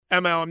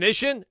MLM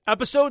Nation,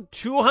 episode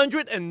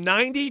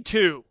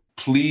 292.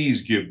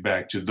 Please give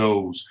back to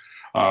those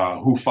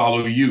who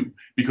follow you,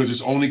 because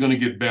it's only going to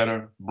get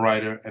better,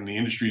 brighter, and the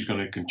industry is going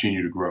to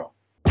continue to grow.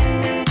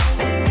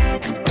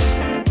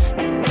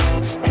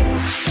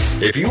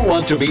 If you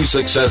want to be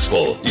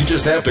successful, you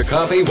just have to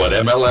copy what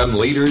MLM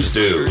leaders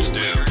do.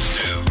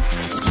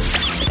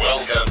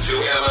 Welcome to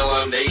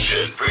MLM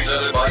Nation,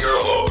 presented by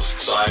your host,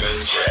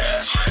 Simon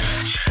Chan,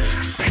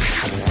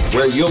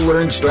 where you'll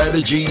learn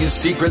strategies,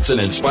 secrets, and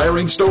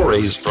inspiring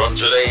stories from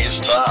today's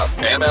top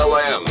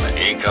MLM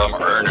income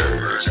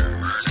earners.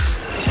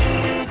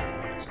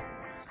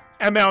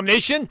 MLM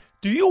Nation,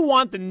 do you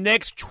want the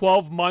next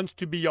 12 months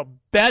to be your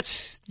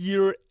best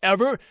year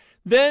ever?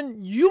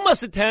 Then you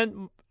must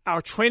attend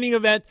our training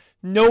event,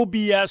 No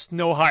BS,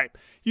 No Hype.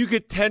 You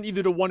could attend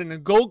either the one in the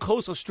Gold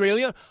Coast,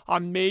 Australia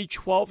on May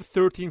 12th,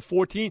 13th,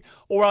 14th,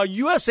 or our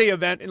USA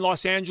event in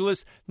Los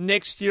Angeles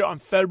next year on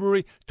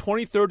February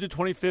 23rd to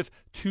 25th,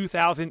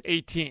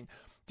 2018.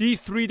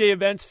 These 3-day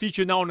events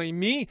feature not only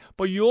me,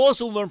 but you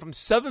also learn from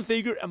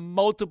 7-figure and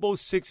multiple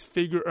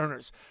 6-figure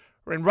earners.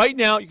 And right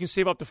now, you can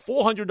save up to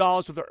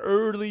 $400 with the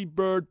early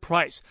bird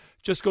price.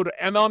 Just go to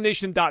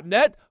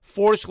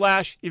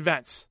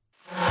mlmnation.net/events.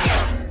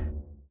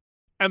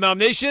 MLM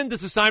Nation,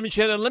 this is Simon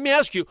Chan, and let me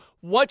ask you,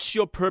 what's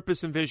your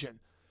purpose and vision?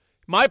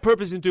 My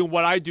purpose in doing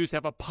what I do is to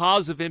have a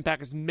positive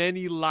impact as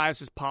many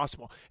lives as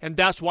possible, and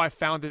that's why I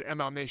founded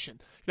MLM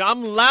Nation. Now,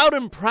 I'm loud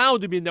and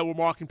proud to be a network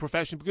marketing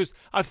professional because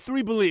I have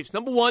 3 beliefs.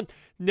 Number 1,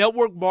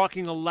 network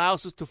marketing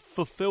allows us to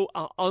fulfill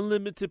our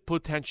unlimited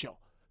potential.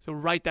 So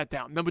write that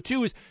down. Number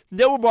 2 is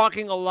network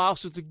marketing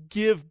allows us to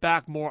give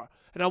back more.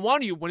 And I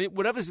want you,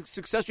 whatever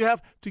success you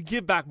have, to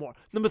give back more.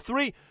 Number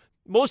 3,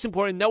 most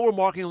important, network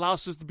marketing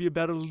allows us to be a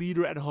better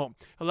leader at home.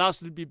 Allows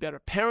us to be better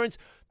parents,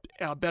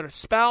 a better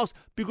spouse,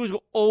 because we're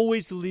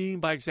always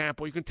leading by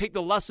example. You can take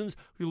the lessons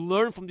you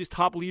learn from these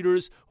top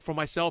leaders, from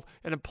myself,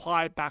 and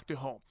apply it back to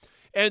home.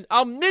 And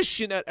our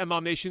mission at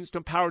MLM Nation is to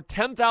empower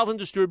 10,000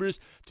 distributors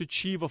to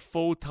achieve a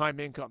full-time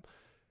income.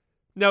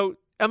 Now,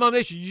 MLM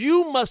Nation,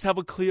 you must have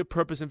a clear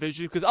purpose and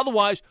vision, because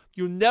otherwise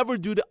you'll never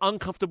do the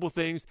uncomfortable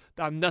things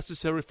that are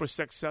necessary for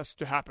success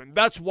to happen.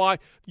 That's why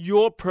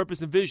your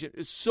purpose and vision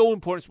is so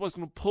important. It's what's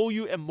going to pull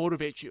you and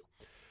motivate you.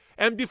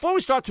 And before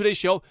we start today's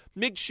show,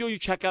 make sure you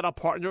check out our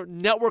partner,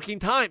 Networking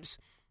Times.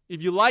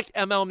 If you like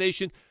MLM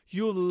Nation,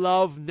 you'll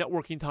love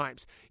Networking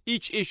Times.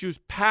 Each issue is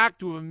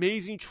packed with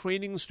amazing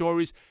training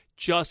stories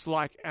just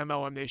like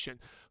MLM Nation.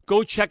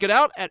 Go check it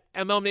out at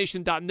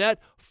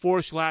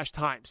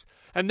mlmnation.net/times.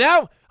 And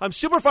now, I'm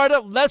super fired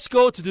up. Let's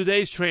go to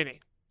today's training.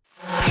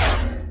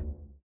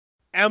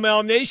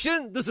 MLM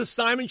Nation, this is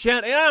Simon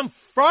Chan, and I'm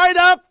fired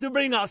up to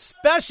bring our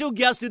special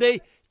guest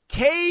today,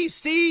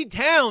 KC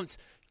Towns.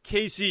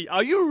 KC,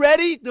 are you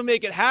ready to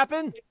make it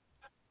happen?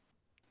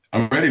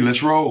 I'm ready.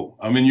 Let's roll.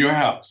 I'm in your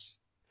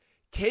house.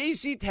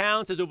 KC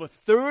Towns has over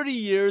 30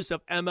 years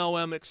of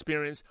MLM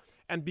experience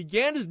and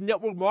began his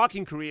network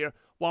marketing career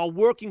while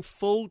working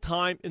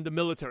full-time in the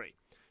military.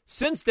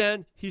 Since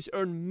then, he's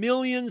earned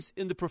millions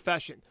in the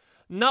profession.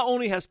 Not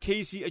only has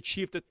Casey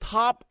achieved the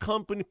top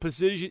company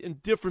position in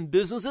different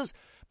businesses,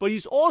 but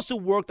he's also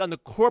worked on the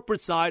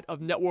corporate side of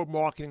network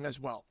marketing as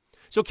well.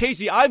 So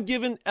Casey, I've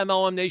given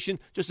MLM Nation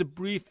just a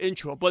brief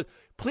intro, but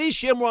please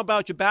share more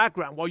about your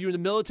background while you're in the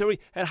military,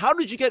 and how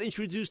did you get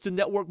introduced to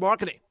network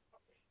marketing?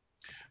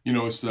 You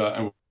know, it's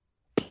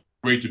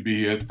great to be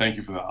here. Thank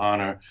you for the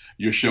honor.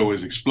 Your show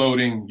is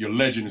exploding. Your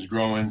legend is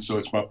growing, so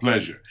it's my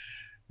pleasure.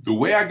 The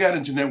way I got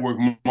into network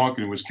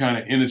marketing was kind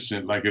of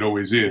innocent, like it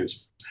always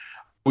is.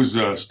 I was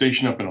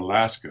stationed up in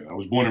Alaska. I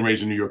was born and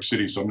raised in New York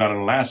City, so I'm not an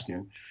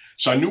Alaskan.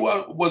 So I knew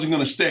I wasn't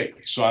going to stay.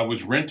 So I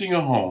was renting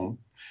a home.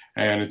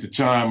 And at the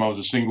time, I was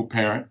a single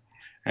parent.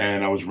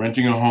 And I was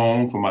renting a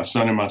home for my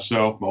son and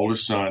myself, my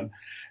oldest son.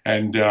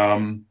 And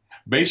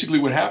basically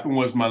what happened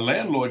was my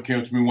landlord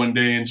came to me one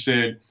day and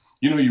said,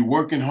 you know, you're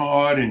working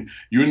hard and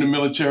you're in the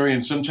military,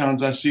 and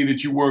sometimes I see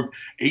that you work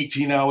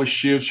 18-hour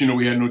shifts. You know,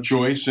 we had no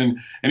choice. And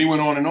he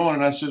went on.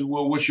 And I said,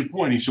 well, what's your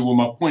point? He said, well,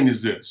 my point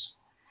is this.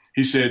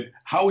 He said,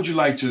 how would you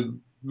like to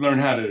learn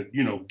how to,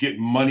 you know, get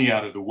money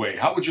out of the way?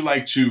 How would you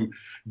like to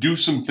do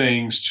some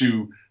things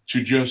to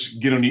just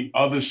get on the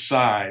other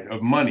side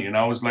of money? And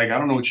I was like, I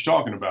don't know what you're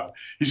talking about.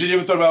 He said, you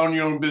ever thought about owning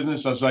your own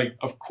business? I was like,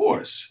 of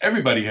course,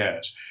 everybody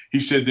has.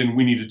 He said, then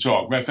we need to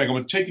talk. Matter of fact, I'm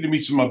going to take you to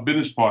meet some of my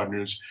business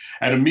partners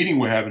at a meeting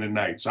we're having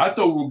tonight. So I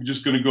thought we were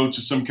just going to go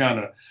to some kind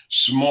of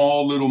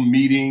small little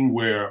meeting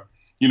where,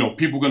 you know,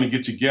 people are going to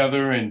get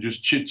together and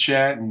just chit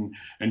chat and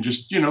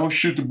just, you know,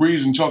 shoot the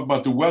breeze and talk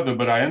about the weather.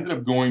 But I ended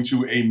up going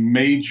to a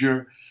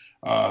major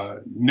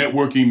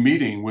networking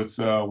meeting with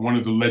one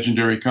of the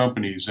legendary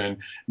companies,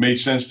 and made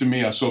sense to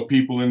me. I saw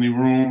people in the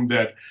room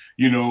that,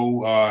 you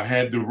know,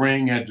 had the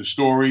ring, had the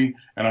story,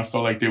 and I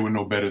felt like they were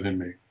no better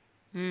than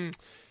me.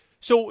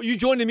 So you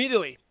joined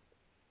immediately?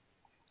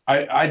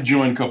 I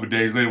joined a couple of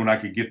days later when I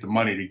could get the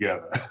money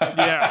together.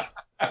 Yeah.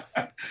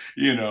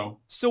 You know.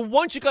 So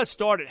once you got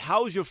started,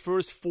 how was your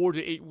first 4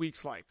 to 8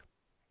 weeks like?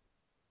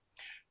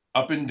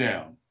 Up and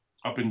down,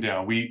 up and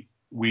down.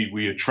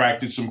 we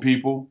attracted some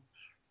people.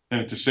 And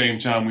at the same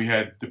time, we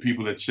had the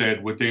people that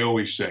said what they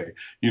always say,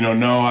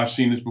 no, I've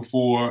seen this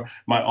before.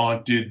 My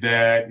aunt did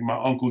that. My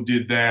uncle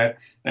did that.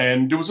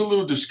 And there was a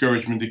little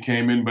discouragement that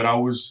came in, but I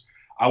was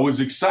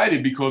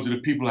excited because of the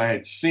people I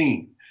had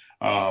seen.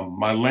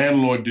 My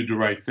landlord did the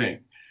right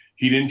thing.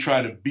 He didn't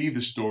try to be the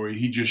story.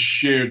 He just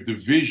shared the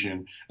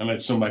vision and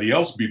let somebody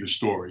else be the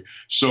story.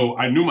 So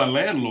I knew my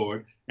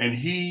landlord, and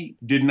he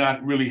did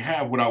not really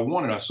have what I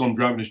wanted. I saw him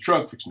driving his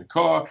truck, fixing the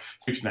car,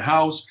 fixing the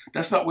house.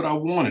 That's not what I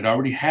wanted. I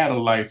already had a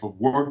life of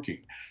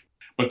working.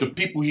 But the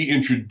people he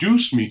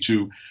introduced me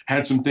to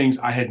had some things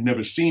I had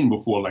never seen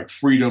before, like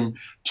freedom,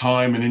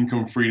 time, and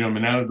income freedom.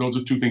 And those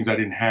are two things I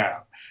didn't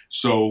have.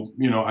 So,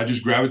 I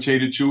just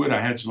gravitated to it.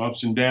 I had some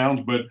ups and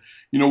downs, but,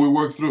 we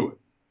worked through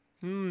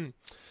it.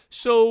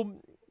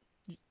 So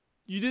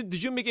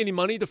did you make any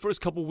money the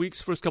first couple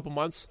weeks, first couple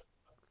months?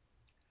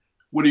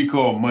 What do you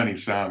call money,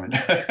 Simon?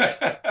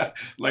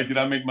 Like, did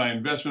I make my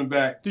investment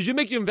back? Did you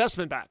make your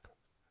investment back?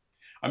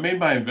 I made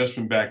my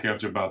investment back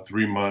after about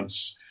 3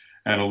 months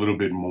and a little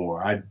bit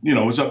more.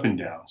 It was up and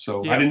down.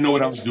 So yeah. I didn't know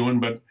what I was doing,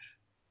 but,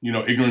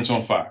 ignorance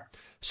on fire.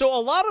 So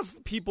a lot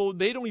of people,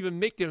 they don't even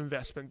make their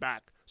investment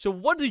back. So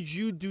what did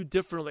you do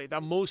differently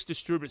that most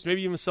distributors,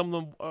 maybe even some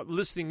of them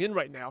listening in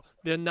right now,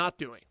 they're not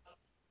doing?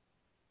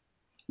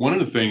 One of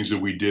the things that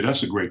we did,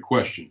 that's a great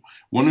question.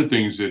 One of the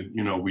things that,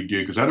 we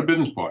did, because I had a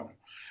business partner,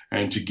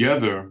 and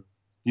together,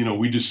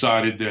 we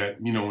decided that,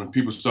 when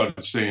people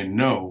started saying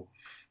no,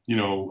 we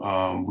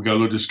got a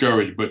little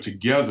discouraged, but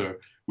together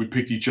we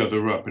picked each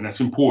other up, and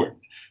that's important.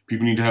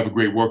 People need to have a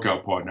great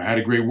workout partner. I had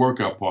a great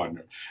workout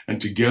partner, and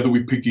together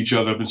we picked each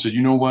other up and said,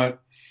 you know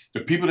what?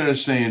 The people that are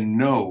saying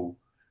no,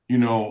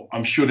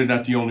 I'm sure they're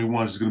not the only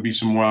ones. There's going to be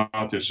some more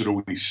out there. So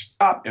do we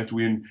stop after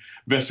we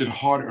invested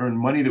hard-earned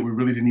money that we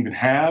really didn't even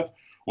have?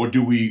 Or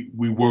do we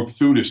work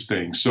through this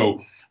thing?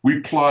 So we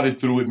plotted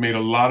through it, made a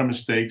lot of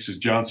mistakes. As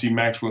John C.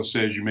 Maxwell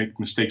says, you make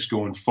mistakes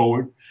going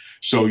forward.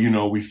 So,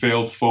 we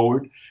failed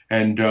forward.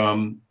 And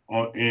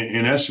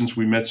in essence,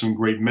 we met some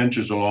great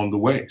mentors along the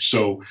way.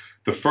 So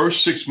the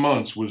first 6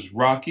 months was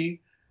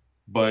rocky,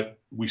 but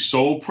we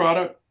sold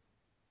product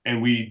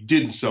and we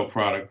didn't sell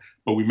product,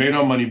 but we made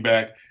our money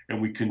back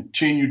and we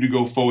continued to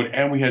go forward.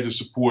 And we had the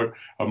support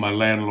of my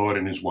landlord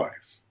and his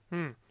wife.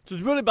 So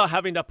it's really about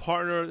having that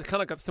partner,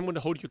 kind of like someone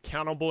to hold you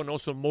accountable and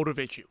also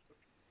motivate you.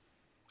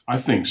 I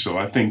think so.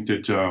 I think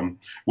that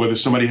whether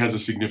somebody has a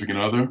significant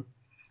other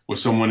or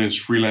someone is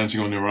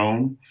freelancing on their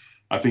own,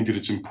 I think that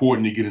it's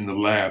important to get in the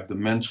lab, the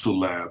mental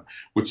lab,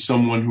 with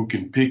someone who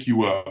can pick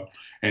you up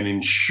and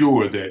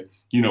ensure that,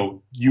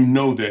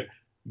 that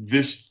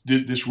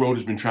this road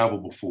has been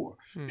traveled before.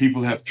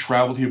 People have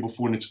traveled here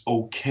before, and it's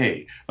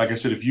okay. Like I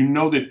said, if you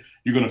know that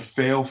you're going to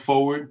fail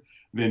forward,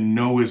 then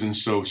no isn't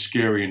so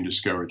scary and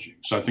discouraging.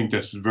 So I think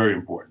that's very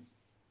important.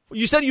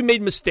 You said you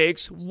made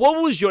mistakes.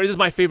 This is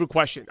my favorite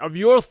question. Of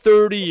your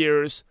 30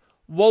 years,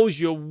 what was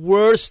your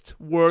worst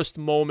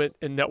moment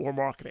in network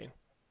marketing?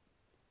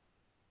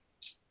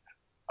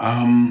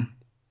 There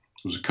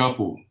was a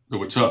couple that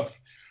were tough.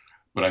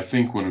 But I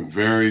think when a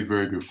very,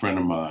 very good friend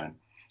of mine,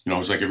 it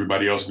was like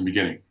everybody else in the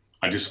beginning,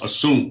 I just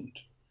assumed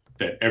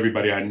that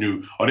everybody I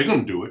knew, they're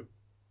going to do it.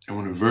 And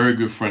when a very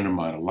good friend of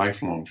mine, a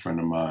lifelong friend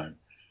of mine,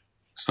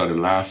 started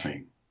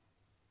laughing,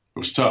 it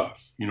was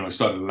tough. I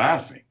started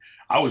laughing.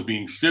 I was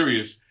being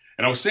serious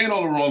and I was saying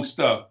all the wrong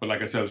stuff. But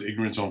like I said, I was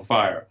ignorance on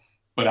fire.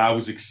 But I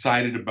was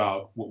excited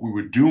about what we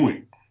were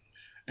doing.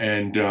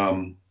 And,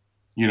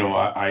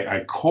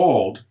 I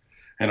called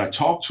and I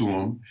talked to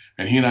him,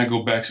 and he and I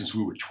go back since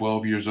we were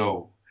 12 years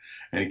old.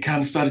 And he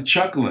kind of started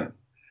chuckling.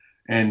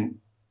 And,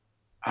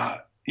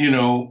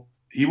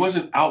 he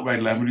wasn't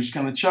outright laughing, but he was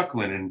kind of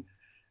chuckling.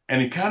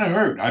 And it kind of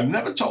hurt. I've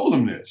never told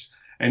him this.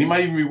 And he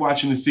might even be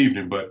watching this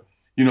evening, but,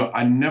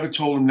 I never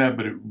told him that,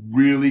 but it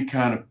really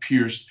kind of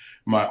pierced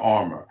my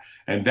armor.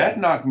 And that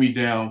knocked me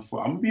down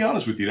I'm going to be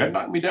honest with you, that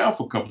knocked me down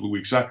for a couple of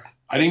weeks. I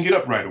didn't get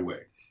up right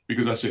away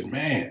because I said,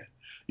 man,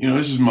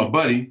 this is my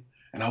buddy.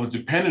 And I was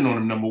dependent on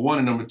him, number one.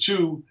 And number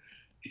two,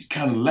 he's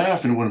kind of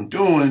laughing at what I'm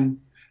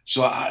doing.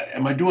 So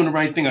am I doing the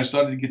right thing? I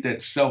started to get that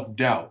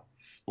self-doubt.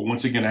 But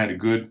once again, I had a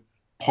good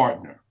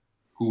partner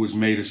who was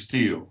made of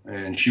steel.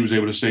 And she was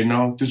able to say,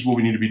 no, this is what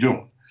we need to be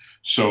doing.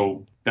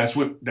 So that's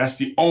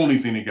the only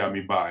thing that got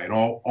me by, in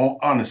all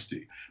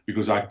honesty,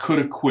 because I could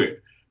have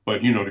quit.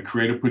 But, the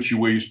creator puts you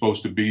where you're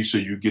supposed to be so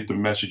you get the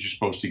message you're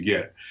supposed to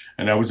get.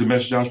 And that was the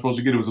message I was supposed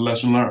to get. It was a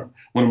lesson learned.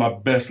 One of my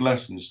best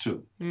lessons,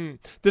 too.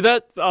 Did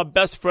that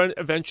best friend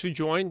eventually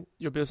join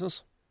your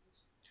business?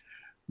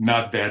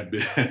 Not that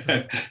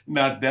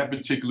not that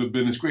particular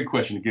business. Great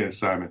question again,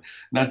 Simon.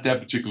 Not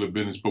that particular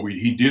business, but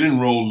he did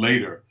enroll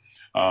later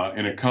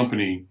in a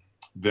company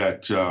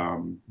that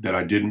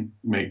I didn't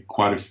make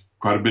quite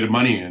a bit of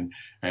money in,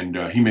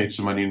 and he made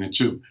some money in it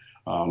too,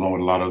 along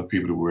with a lot of other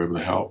people that were able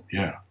to help.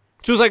 Yeah.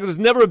 So it's like there's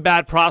never a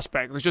bad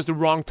prospect. It was just the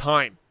wrong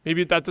time.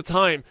 Maybe at the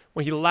time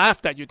when he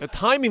laughed at you, the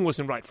timing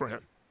wasn't right for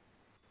him.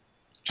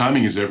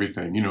 Timing is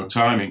everything.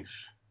 Timing.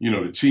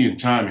 The T in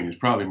timing is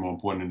probably more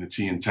important than the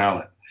T in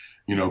talent.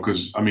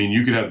 because, I mean,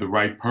 you could have the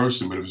right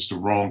person, but if it's the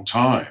wrong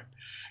time,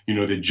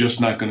 they're just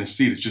not going to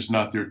see it. It's just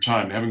not their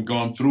time. They haven't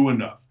gone through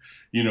enough.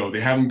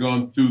 They haven't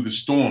gone through the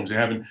storms.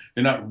 They're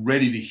not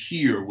ready to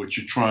hear what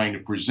you're trying to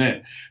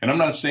present. And I'm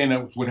not saying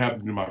that was what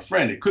happened to my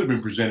friend. It could have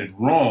been presented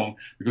wrong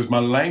because my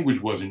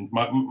language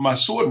my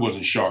sword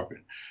wasn't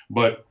sharpened.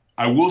 But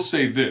I will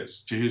say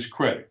this, to his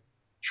credit,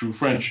 true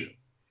friendship.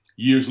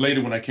 Years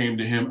later, when I came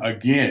to him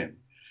again,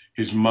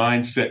 his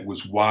mindset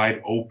was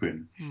wide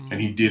open and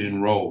he did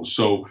enroll.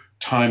 So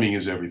timing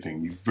is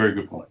everything. Very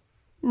good point.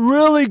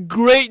 Really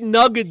great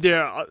nugget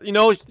there.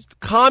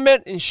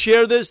 Comment and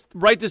share this.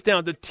 Write this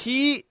down. The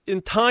T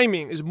in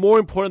timing is more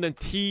important than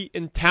T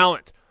in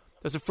talent.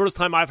 That's the first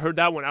time I've heard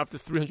that one after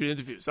 300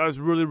 interviews. That was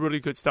really, really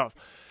good stuff.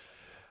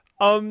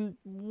 What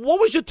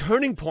was your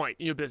turning point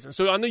in your business?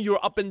 So I know you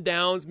were up and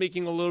downs,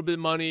 making a little bit of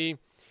money.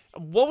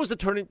 What was the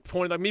turning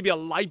point? Like maybe a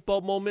light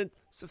bulb moment,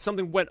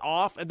 something went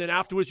off, and then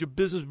afterwards your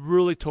business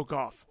really took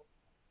off.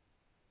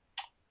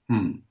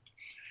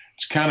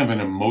 It's kind of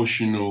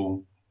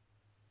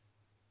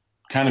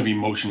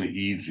emotionally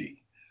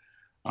easy.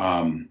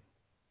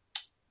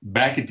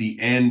 Back at the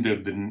end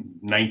of the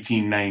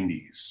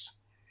 1990s,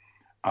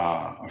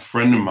 a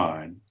friend of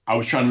mine, I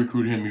was trying to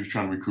recruit him, he was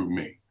trying to recruit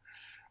me.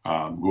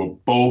 We were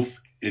both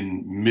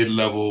in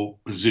mid-level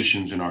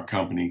positions in our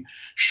company,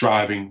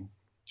 striving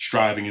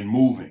and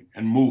moving.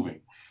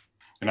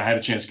 And I had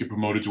a chance to get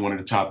promoted to one of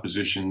the top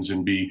positions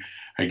and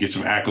get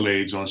some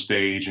accolades on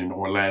stage in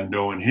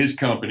Orlando. And his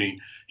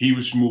company, he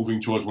was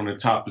moving towards one of the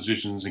top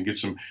positions and get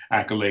some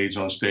accolades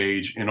on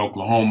stage in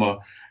Oklahoma.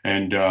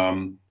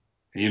 And,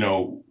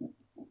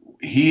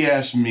 he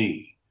asked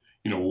me,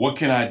 what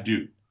can I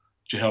do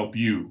to help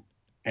you?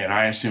 And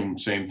I asked him the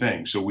same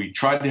thing. So we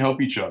tried to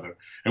help each other,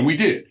 and we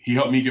did. He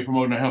helped me get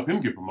promoted, and I helped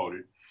him get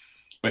promoted.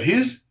 But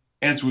his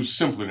answer was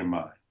simpler than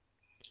mine.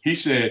 He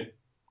said,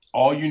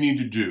 all you need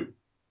to do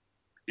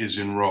is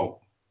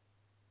enroll,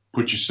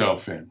 put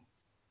yourself in.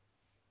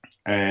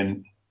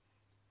 And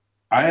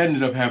I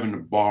ended up having to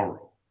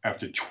borrow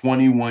after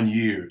 21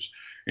 years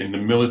in the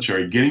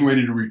military, getting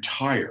ready to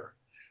retire.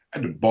 I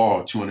had to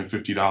borrow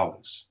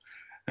 $250.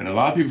 And a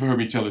lot of people have heard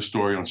me tell this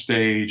story on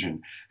stage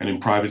and in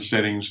private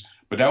settings,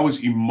 but that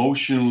was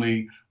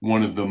emotionally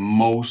one of the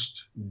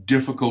most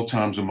difficult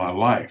times of my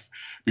life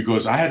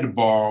because I had to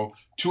borrow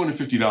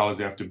 $250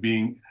 after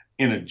being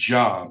in a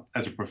job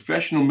as a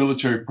professional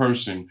military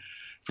person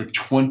for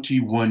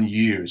 21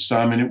 years.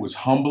 Simon, it was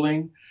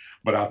humbling,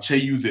 but I'll tell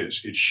you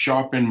this, it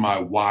sharpened my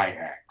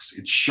Y-axe.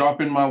 It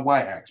sharpened my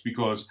Y-axe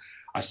because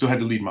I still had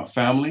to lead my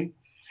family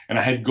and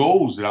I had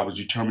goals that I was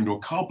determined to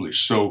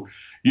accomplish. So,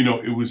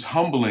 it was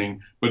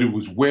humbling, but it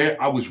was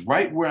I was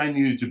right where I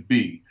needed to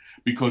be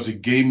because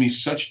it gave me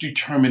such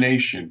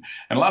determination.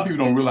 And a lot of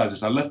people don't realize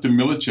this. I left the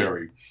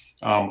military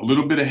a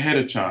little bit ahead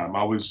of time.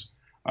 It was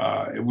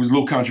a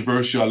little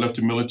controversial. I left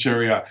the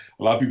military. A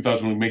lot of people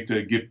thought I was going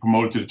to get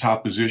promoted to the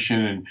top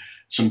position, and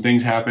some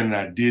things happened and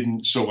I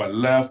didn't. So I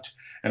left,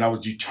 and I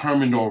was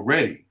determined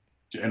already.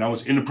 And I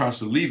was in the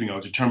process of leaving. I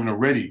was determined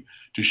already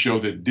to show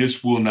that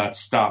this will not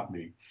stop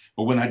me.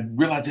 But when I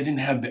realized I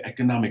didn't have the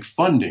economic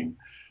funding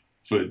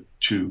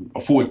to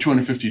afford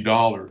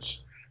 $250,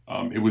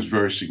 it was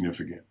very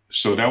significant.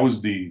 So that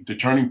was the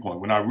turning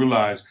point when I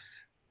realized,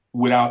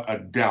 without a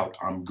doubt,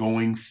 I'm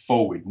going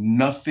forward.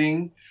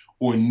 Nothing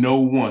or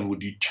no one will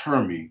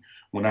deter me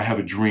when I have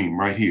a dream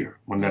right here.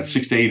 When that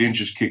 6 to 8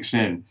 inches kicks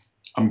in,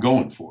 I'm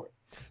going for it.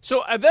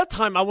 So at that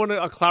time, I want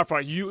to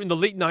clarify, you in the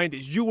late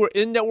 90s, you were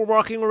in network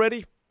marketing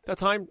already that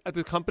time at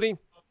the company?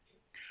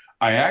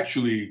 I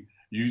actually,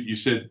 you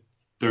said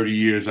 30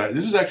 years.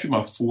 This is actually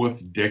my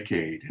fourth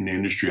decade in the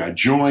industry. I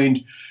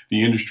joined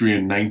the industry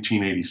in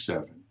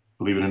 1987,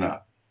 believe it or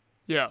not.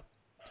 Yeah.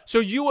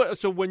 So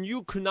when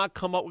you could not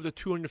come up with the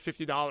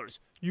 $250,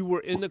 you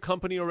were in the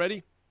company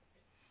already?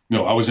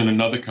 No, I was in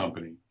another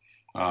company.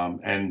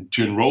 And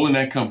to enroll in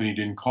that company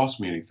didn't cost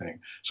me anything.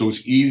 So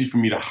it's easy for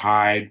me to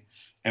hide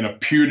and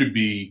appear to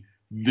be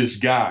this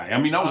guy. I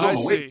mean, I was on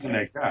my way to being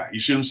that guy.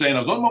 You see what I'm saying? I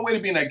was on my way to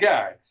being that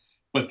guy,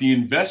 but the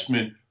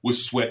investment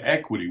was sweat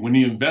equity. When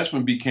the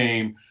investment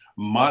became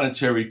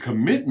monetary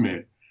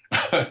commitment,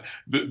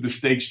 the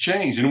stakes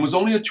changed. And it was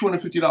only a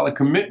 $250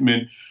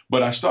 commitment,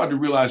 but I started to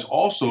realize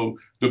also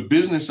the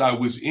business I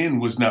was in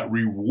was not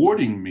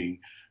rewarding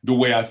me the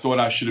way I thought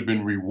I should have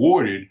been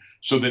rewarded,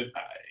 so that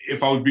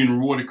if I was being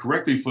rewarded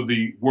correctly for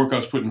the work I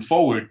was putting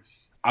forward,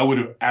 I would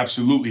have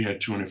absolutely had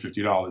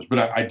 $250, but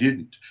I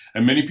didn't.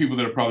 And many people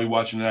that are probably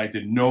watching tonight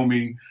that know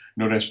me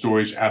know that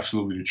story is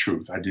absolutely the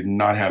truth. I did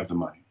not have the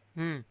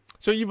money.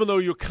 So even though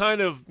you're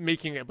kind of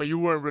making it, but you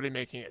weren't really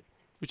making it.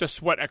 It was just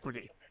sweat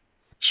equity.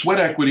 Sweat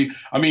equity.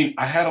 I mean,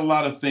 I had a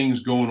lot of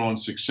things going on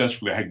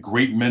successfully. I had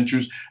great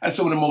mentors. I had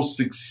some of the most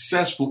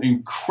successful,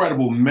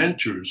 incredible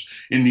mentors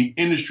in the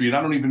industry, and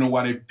I don't even know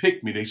why they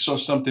picked me. They saw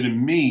something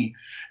in me.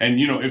 And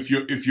if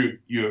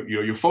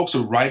your folks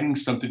are writing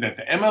something that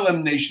the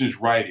MLM Nation is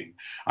writing,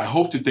 I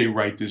hope that they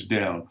write this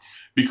down,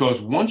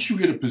 Because once you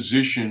hit a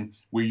position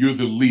where you're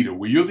the leader,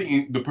 where you're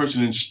the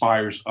person that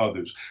inspires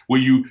others, where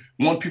you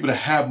want people to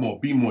have more,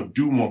 be more,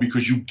 do more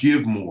because you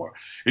give more,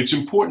 it's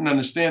important to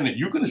understand that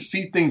you're going to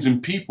see things in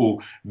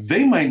people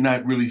they might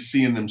not really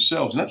see in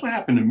themselves. And that's what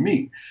happened to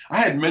me. I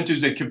had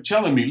mentors that kept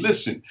telling me,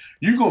 listen,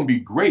 you're going to be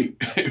great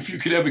if you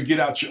could ever get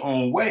out your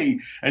own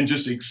way and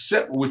just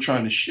accept what we're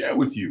trying to share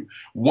with you.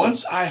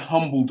 Once I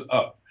humbled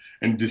up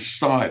and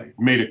decided,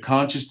 made a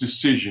conscious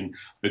decision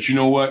that, you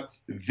know what,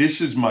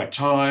 this is my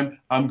time.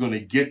 I'm going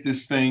to get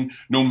this thing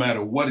no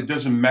matter what. It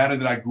doesn't matter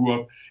that I grew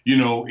up,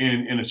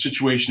 in a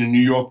situation in New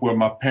York where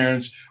my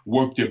parents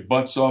worked their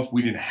butts off.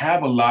 We didn't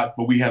have a lot,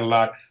 but we had a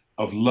lot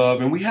of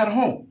love, and we had a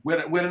home. We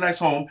had a nice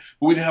home,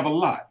 but we didn't have a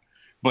lot.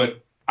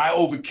 But I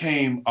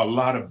overcame a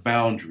lot of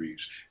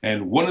boundaries.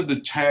 And one of the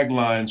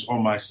taglines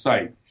on my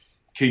site,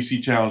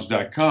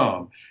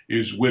 kctowns.com,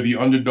 is where the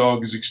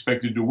underdog is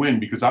expected to win,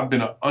 because I've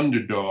been an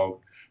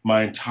underdog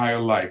my entire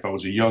life. I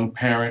was a young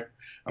parent.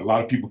 A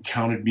lot of people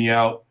counted me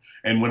out.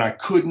 And when I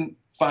couldn't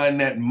find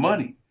that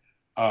money,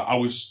 I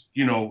was,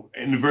 in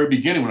the very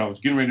beginning, when I was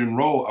getting ready to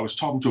enroll, I was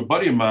talking to a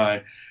buddy of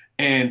mine,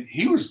 and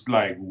he was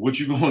like, what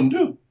you going to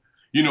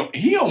do?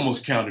 He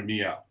almost counted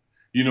me out,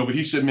 but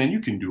he said, man, you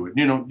can do it.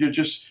 You're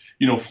just,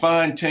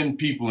 find 10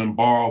 people and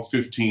borrow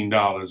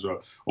 $15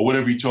 or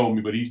whatever he told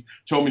me. But he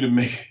told me to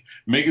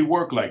make it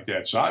work like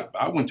that. So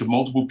I went to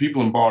multiple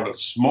people and borrowed a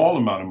small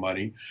amount of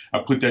money. I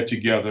put that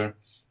together.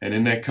 And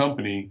in that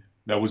company,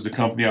 that was the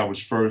company I was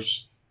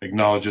first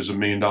acknowledged as $1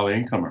 million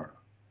income earner.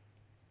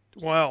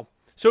 Wow.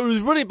 So it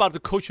was really about the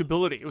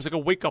coachability. It was like a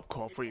wake-up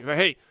call for you. Like,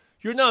 hey,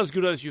 you're not as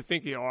good as you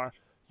think you are.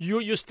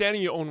 You're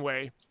standing your own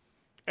way.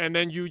 And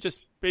then you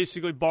just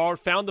basically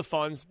found the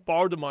funds,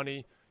 borrowed the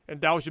money,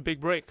 and that was your big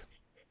break.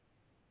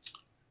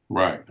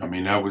 Right. I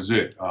mean, that was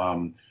it. I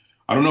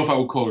don't know if I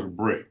would call it a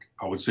break.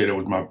 I would say that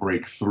was my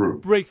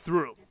breakthrough.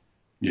 Breakthrough.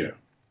 Yeah.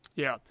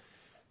 Yeah.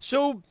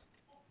 So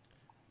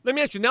let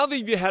me ask you, now that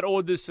you've had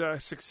all this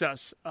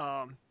success,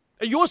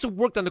 you also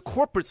worked on the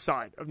corporate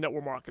side of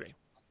network marketing.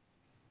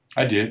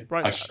 I did.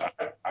 Right.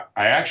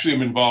 I actually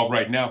am involved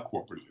right now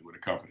corporately with a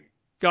company.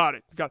 Got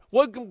it.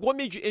 What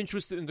made you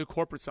interested in the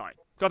corporate side?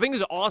 I think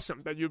it's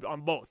awesome that you're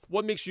on both.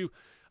 What makes you?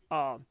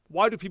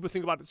 Why do people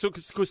think about it? So,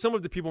 because some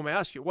of the people may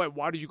ask you,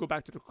 why did you go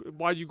back to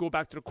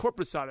the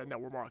corporate side of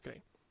network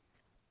marketing?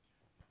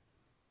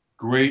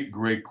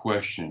 Great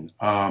question.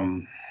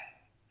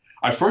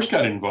 I first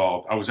got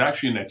involved. I was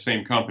actually in that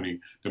same company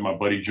that my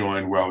buddy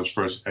joined, where I was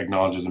first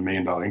acknowledged as $1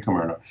 million income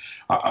earner.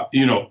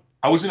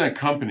 I was in that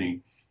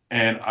company,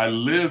 and I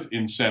live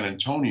in San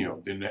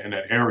Antonio in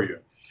that area,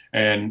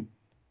 and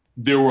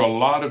there were a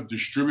lot of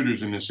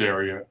distributors in this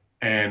area,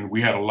 and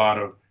we had a lot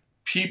of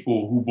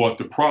people who bought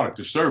the product,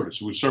 the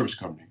service. It was a service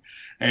company.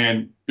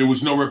 And there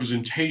was no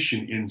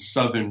representation in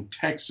Southern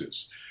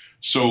Texas.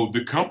 So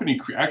the company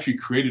actually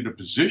created a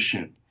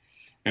position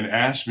and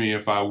asked me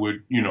if I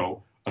would,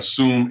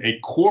 assume a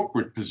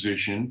corporate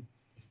position,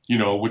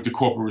 with the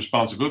corporate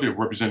responsibility of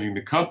representing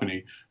the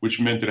company,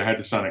 which meant that I had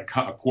to sign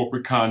a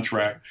corporate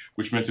contract,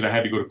 which meant that I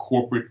had to go to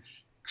corporate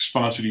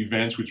sponsored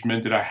events, which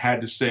meant that I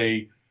had to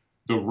say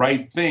the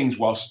right things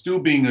while still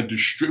being a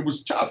distributor. It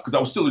was tough because I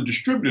was still a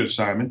distributor,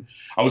 Simon.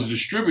 I was a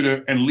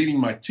distributor and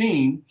leading my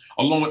team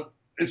along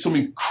with some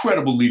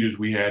incredible leaders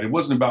we had. It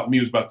wasn't about me.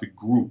 It was about the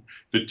group,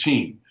 the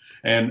team.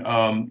 And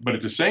but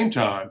at the same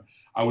time,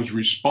 I was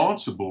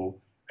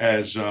responsible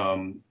as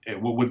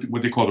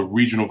what they call a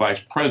regional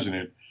vice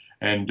president.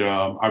 And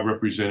I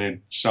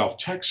represented South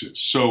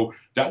Texas. So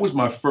that was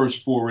my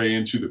first foray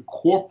into the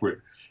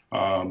corporate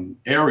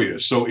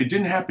area. So it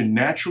didn't happen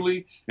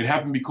naturally. It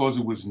happened because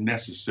it was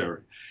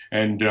necessary.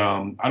 And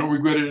I don't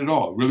regret it at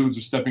all. It really was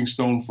a stepping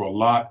stone for a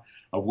lot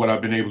of what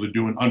I've been able to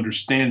do in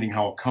understanding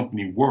how a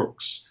company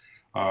works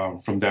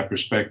from that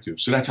perspective.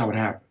 So that's how it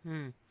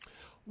happened.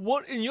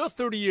 What in your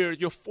 30 years,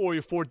 your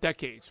 4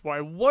 decades,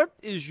 right? What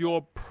is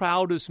your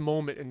proudest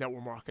moment in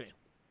network marketing?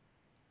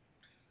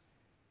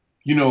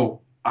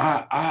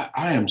 I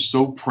am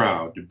so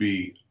proud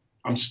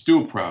I'm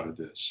still proud of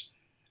this,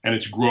 and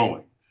it's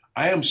growing.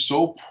 I am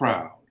so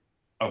proud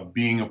of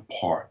being a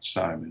part,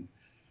 Simon,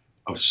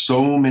 of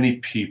so many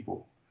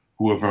people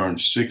who have earned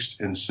 6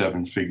 and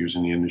 7 figures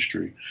in the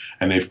industry.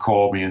 And they've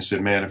called me and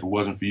said, man, if it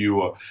wasn't for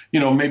you, or,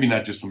 maybe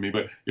not just for me,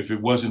 but if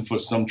it wasn't for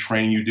some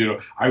training you did, or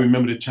I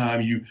remember the time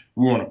we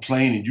were on a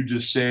plane and you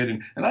just said,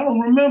 and I don't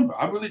remember.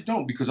 I really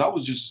don't, because I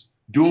was just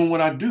doing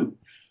what I do.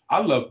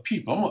 I love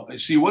people.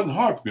 It wasn't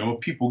hard for me. I'm a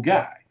people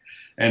guy.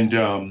 And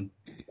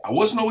I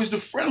wasn't always the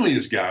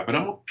friendliest guy, but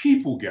I'm a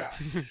people guy.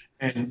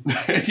 And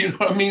you know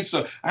what I mean?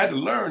 So I had to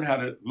learn how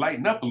to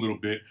lighten up a little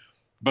bit,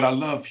 but I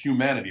love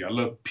humanity. I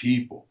love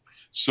people.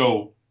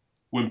 So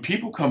when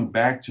people come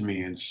back to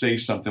me and say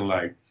something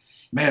like,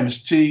 man,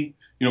 Miss T,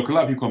 'cause a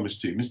lot of people call Miss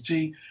T. Miss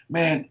T,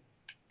 man,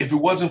 if it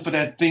wasn't for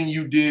that thing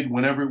you did,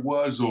 whenever it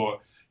was, or,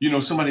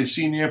 somebody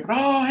seen you, but,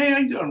 oh, hey, how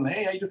you doing?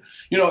 Hey, how you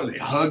doing? They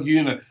hug you.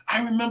 And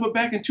I remember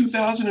back in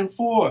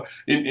 2004,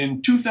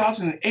 in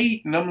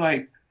 2008, and I'm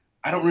like,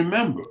 I don't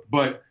remember,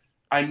 but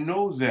I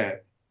know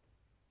that.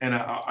 And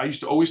I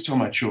used to always tell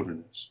my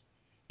children this,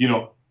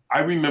 I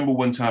remember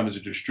one time as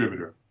a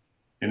distributor,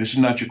 and this is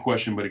not your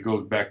question, but it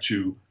goes back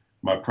to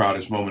my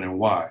proudest moment and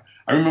why.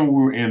 I remember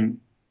we were in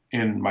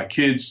my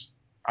kids.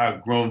 I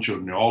have grown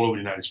children. They're all over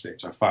the United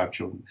States. I have 5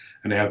 children,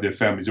 and they have their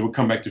families. They would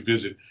come back to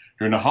visit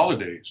during the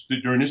holidays,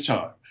 during this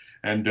time.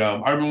 And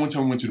I remember one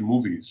time we went to the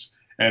movies,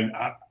 and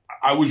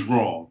I was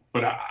wrong,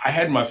 but I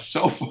had my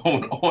cell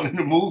phone on in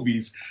the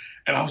movies,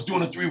 and I was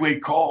doing a 3-way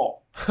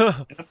call.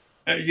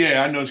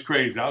 Yeah, I know it's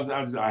crazy.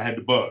 I had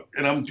the bug,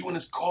 and I'm doing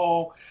this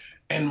call,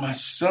 and my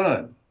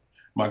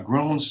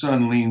grown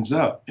son, leans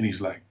up, and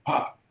he's like,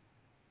 "Pop,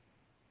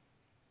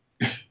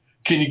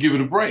 can you give it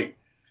a break?"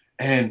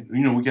 And,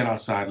 we got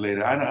outside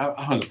later. I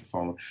hung up the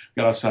phone,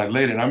 got outside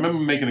later. And I remember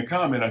making a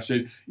comment. I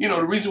said,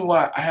 the reason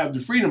why I have the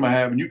freedom I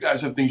have and you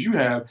guys have things you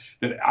have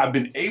that I've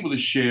been able to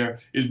share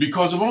is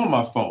because I'm on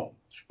my phone.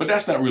 But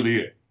that's not really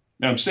it.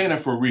 Now, I'm saying that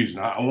for a reason.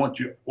 I want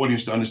your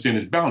audience to understand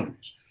there's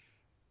boundaries.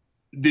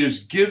 There's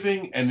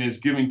giving and there's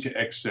giving to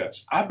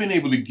excess. I've been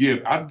able to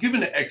give. I've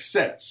given to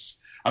excess.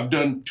 I've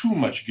done too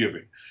much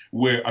giving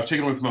where I've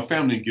taken away from my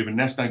family and given.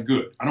 That's not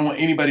good. I don't want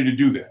anybody to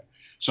do that.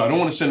 So I don't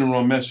want to send the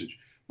wrong message.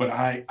 But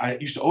I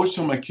used to always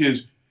tell my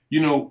kids,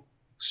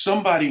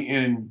 somebody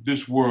in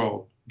this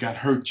world got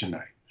hurt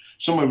tonight.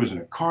 Somebody was in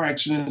a car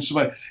accident,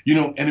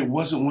 and it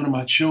wasn't one of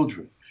my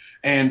children.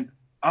 And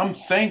I'm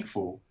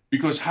thankful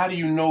because how do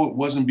you know it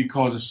wasn't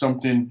because of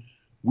something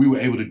we were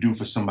able to do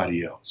for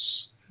somebody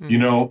else?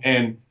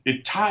 And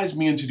it ties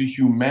me into the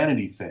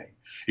humanity thing.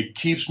 It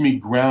keeps me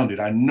grounded.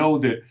 I know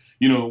that,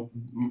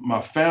 my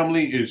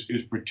family is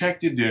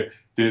protected.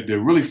 They're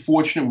really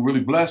fortunate,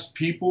 really blessed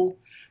people.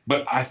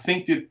 But I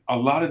think that a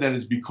lot of that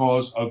is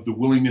because of the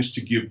willingness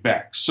to give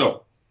back.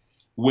 So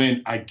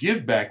when I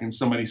give back and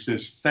somebody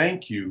says,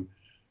 thank you,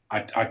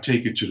 I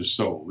take it to the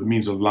soul. It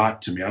means a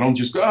lot to me. I don't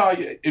just go, oh,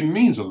 yeah, it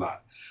means a lot.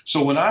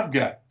 So when I've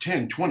got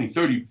 10, 20,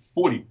 30,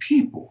 40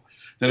 people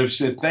that have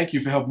said, thank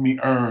you for helping me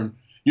earn,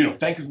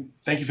 thank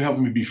you for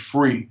helping me be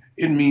free,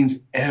 it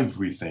means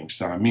everything,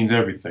 son. It means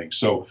everything.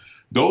 So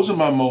those are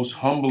my most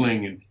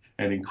humbling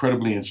and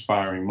incredibly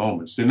inspiring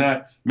moments. May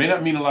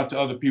not mean a lot to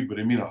other people, but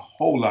they mean a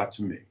whole lot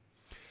to me.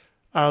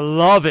 I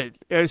love it.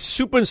 It's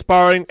super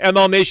inspiring.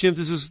 ML Nation,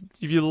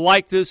 if you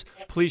like this,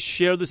 please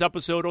share this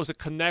episode. Also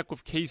connect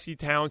with Casey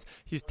Towns.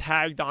 He's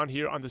tagged on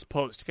here on this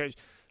post. Okay,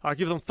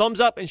 give them a thumbs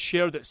up and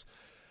share this.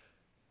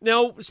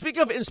 Now,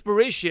 speaking of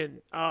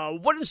inspiration,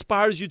 what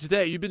inspires you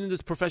today? You've been in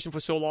this profession for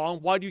so long.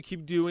 Why do you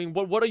keep doing?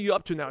 What are you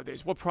up to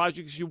nowadays? What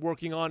projects are you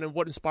working on, and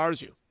what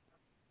inspires you?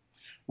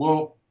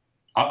 Well,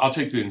 I'll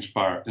take the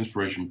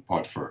inspiration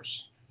part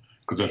first,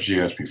 because that's what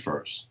you asked me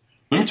first.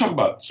 Let me talk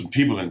about some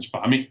people that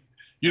inspire.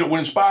 What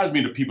inspires me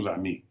are the people that I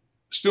meet.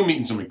 Still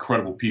meeting some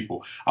incredible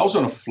people. I was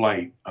on a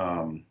flight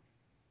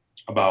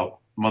about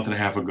a month and a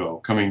half ago,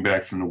 coming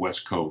back from the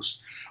West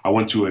Coast. I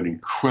went to an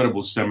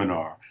incredible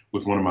seminar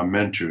with one of my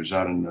mentors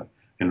out in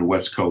the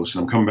West Coast,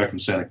 and I'm coming back from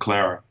Santa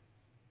Clara.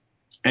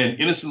 And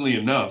innocently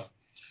enough,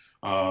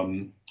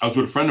 I was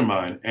with a friend of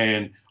mine,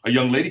 and a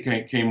young lady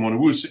came on, and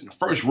we were sitting in the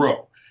first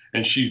row.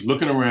 And she's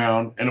looking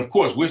around. And, of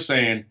course, we're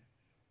saying,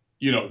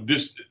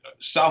 this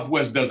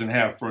Southwest doesn't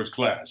have first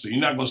class. So you're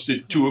not going to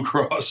sit 2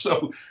 across.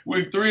 So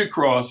we're 3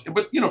 across.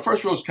 But,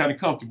 first row is kind of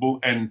comfortable.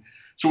 And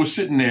so we're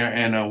sitting there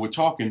and we're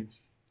talking.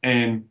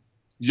 And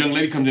the young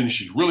lady comes in and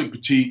she's really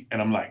petite.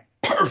 And I'm like,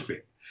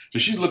 perfect. So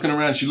she's looking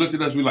around. She looked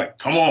at us. We're like,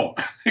 come on.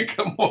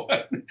 Come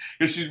on.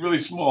 And she's really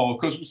small. Of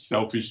course, we're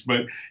selfish.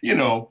 But,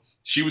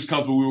 she was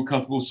comfortable. We were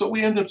comfortable. So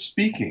we ended up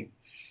speaking.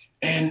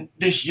 And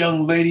this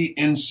young lady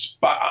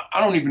I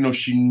don't even know if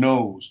she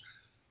knows.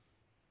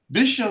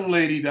 This young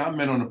lady that I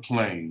met on a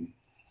plane,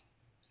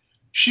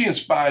 she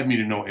inspired me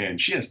to no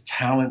end. She has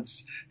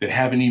talents that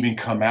haven't even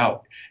come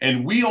out.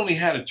 And we only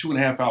had a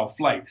 2.5-hour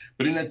flight.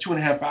 But in that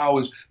 2.5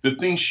 hours, the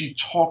things she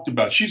talked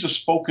about, she's a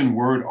spoken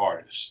word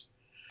artist.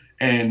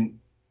 And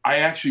I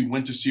actually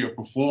went to see her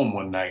perform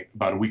one night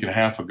about a week and a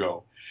half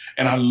ago.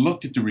 And I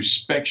looked at the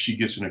respect she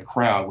gets in a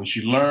crowd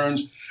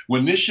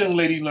when this young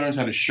lady learns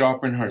how to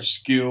sharpen her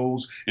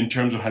skills in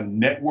terms of her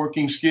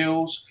networking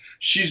skills,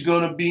 she's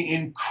going to be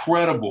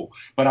incredible.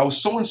 But I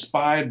was so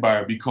inspired by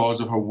her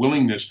because of her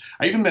willingness.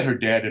 I even met her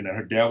dad, and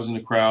her dad was in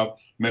the crowd,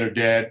 met her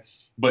dad.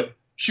 But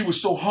she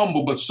was so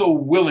humble, but so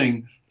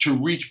willing to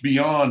reach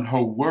beyond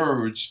her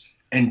words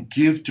and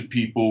give to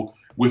people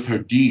with her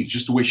deeds,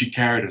 just the way she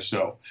carried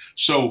herself.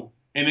 So,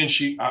 and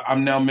then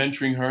I'm now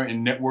mentoring her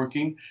in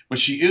networking, but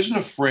she isn't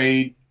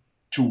afraid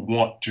to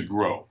want to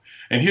grow.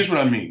 And here's what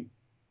I mean.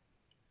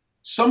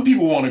 Some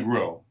people want to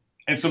grow,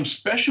 and some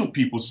special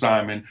people,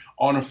 Simon,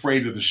 aren't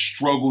afraid of the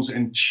struggles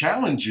and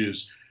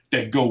challenges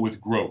that go with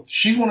growth.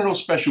 She's one of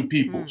those special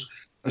people.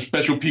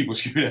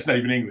 Excuse me, that's not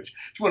even English.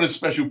 She's one of those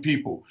special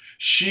people.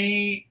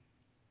 She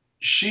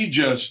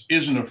just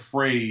isn't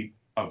afraid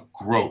of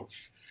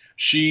growth.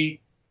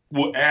 She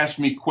will ask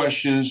me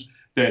questions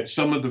that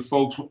some of the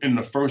folks in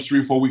the first 3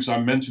 or 4 weeks I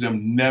mentored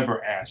them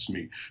never asked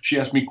me. She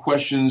asked me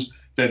questions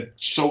that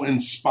so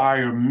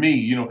inspire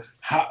me.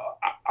 How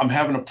I'm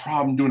having a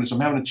problem doing this.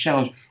 I'm having a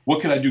challenge.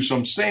 What can I do? So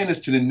I'm saying this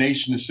to the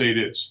nation to say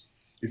this.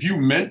 if you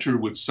mentor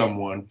with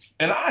someone,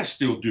 and I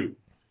still do,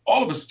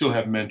 all of us still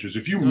have mentors.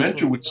 If you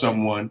mentor with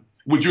someone,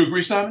 would you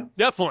agree, Simon?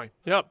 Definitely.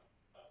 Yep.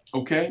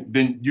 Okay,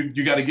 then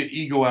you got to get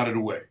ego out of the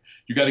way.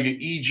 You got to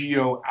get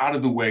EGO out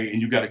of the way, and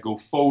you got to go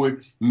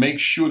forward. Make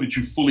sure that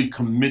you fully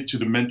commit to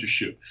the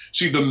mentorship.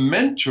 See, the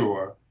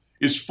mentor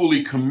is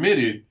fully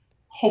committed,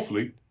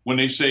 hopefully, when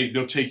they say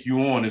they'll take you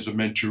on as a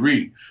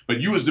mentoree.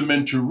 But you as the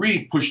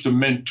mentoree push the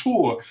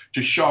mentor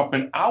to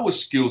sharpen our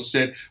skill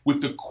set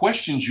with the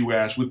questions you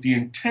ask, with the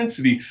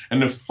intensity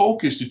and the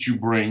focus that you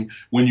bring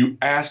when you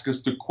ask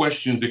us the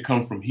questions that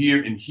come from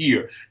here and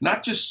here.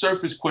 Not just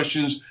surface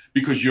questions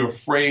because you're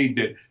afraid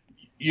that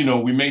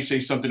we may say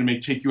something that may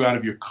take you out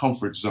of your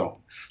comfort zone.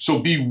 So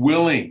be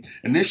willing.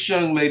 And this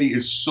young lady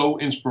is so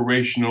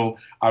inspirational.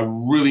 I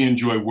really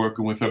enjoy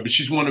working with her, but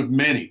she's one of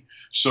many.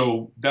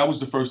 So that was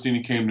the first thing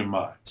that came to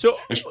mind. So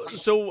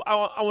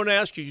I want to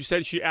ask you, you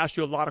said she asked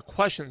you a lot of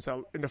questions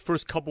in the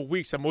first couple of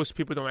weeks that most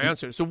people don't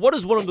answer. So what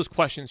is one of those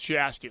questions she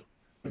asked you?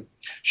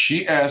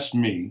 She asked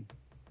me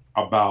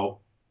about,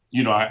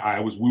 we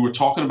were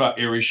talking about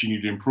areas she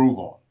needed to improve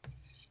on.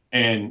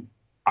 And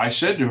I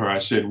said to her,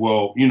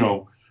 well,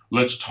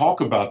 let's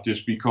talk about this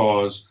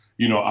because,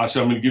 I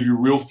said, I'm going to give you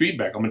real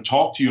feedback. I'm going to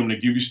talk to you. I'm going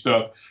to give you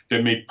stuff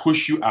that may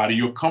push you out of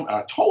your comfort.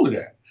 I told her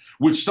that,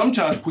 which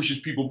sometimes pushes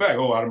people back.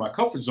 Oh, out of my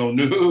comfort zone.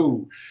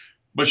 No.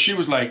 But she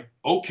was like,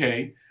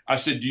 okay. I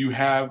said, do you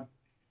have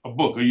a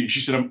book?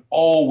 She said, I'm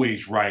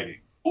always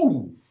writing.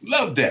 Ooh,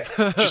 love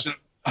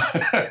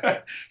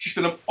that. She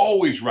said, I'm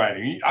always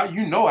writing. I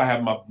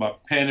have my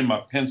pen and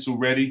my pencil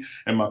ready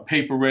and my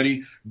paper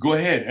ready. Go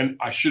ahead. And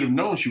I should have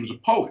known she was a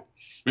poet.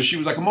 But she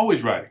was like, I'm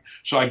always writing.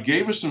 So I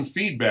gave her some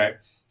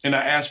feedback, and I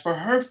asked for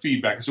her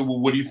feedback. I said, well,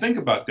 what do you think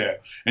about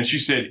that? And she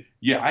said,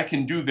 yeah, I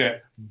can do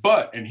that.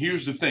 But, and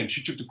here's the thing.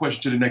 She took the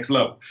question to the next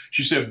level.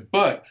 She said,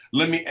 but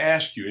let me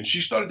ask you. And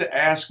she started to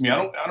ask me, I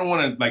don't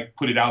want to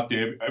put it out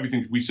there,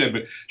 everything we said,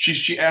 but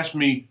she asked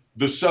me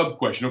the sub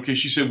question. Okay,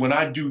 she said, when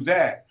I do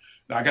that,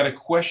 I got a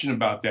question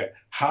about that.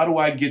 How do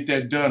I get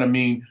that done? I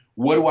mean,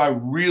 what do I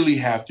really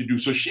have to do?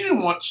 So she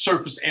didn't want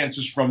surface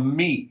answers from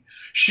me.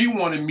 She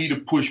wanted me to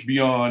push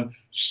beyond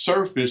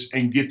surface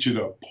and get to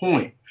the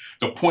point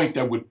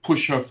that would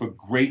push her for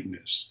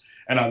greatness.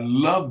 And I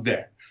love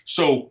that.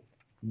 So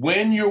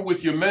when you're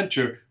with your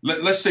mentor,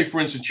 let's say, for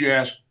instance, you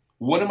ask,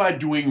 what am I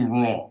doing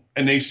wrong?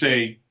 And they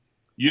say,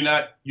 you're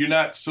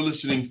not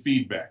soliciting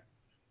feedback.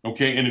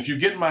 Okay. And if you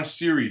get my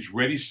series,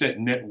 Ready, Set,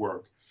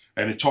 Network,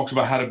 and it talks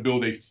about how to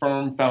build a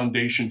firm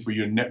foundation for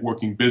your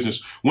networking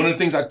business. One of the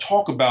things I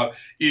talk about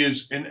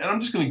is, and I'm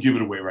just going to give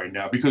it away right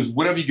now because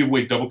whatever you give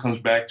away double comes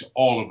back to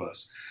all of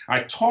us.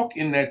 I talk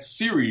in that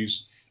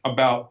series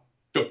about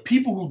the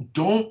people who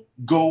don't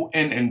go,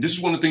 and this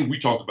is one of the things we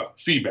talk about,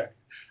 feedback.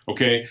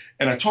 Okay.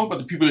 And I talk about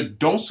the people that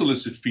don't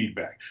solicit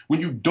feedback. When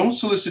you don't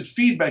solicit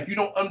feedback, you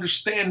don't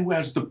understand who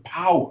has the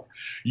power.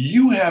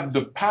 You have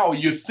the power.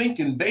 You're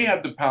thinking they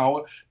have the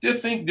power.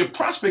 The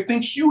prospect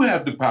thinks you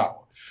have the power.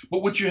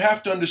 But what you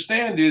have to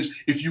understand is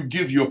if you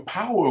give your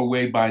power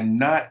away by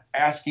not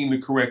asking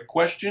the correct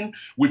question,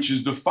 which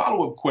is the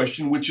follow-up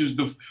question, which is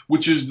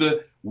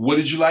the what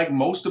did you like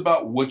most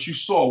about what you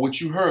saw,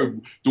 what you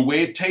heard, the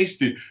way it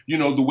tasted,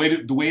 the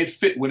way it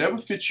fit, whatever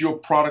fits your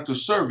product or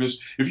service.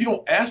 If you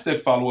don't ask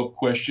that follow-up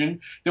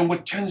question, then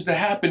what tends to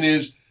happen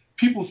is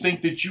people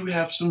think that you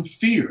have some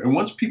fear. And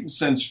once people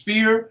sense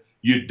fear,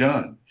 you're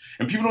done.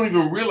 And people don't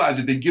even realize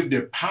that they give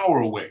their power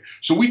away.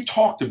 So we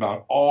talked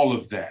about all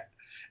of that.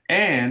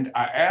 And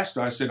I asked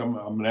her, I said, I'm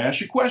going to ask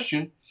you a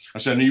question. I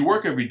said, I know you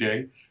work every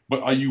day,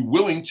 but are you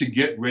willing to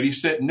get Ready,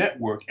 Set,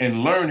 Network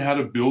and learn how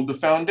to build the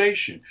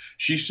foundation?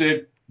 She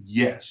said,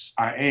 yes,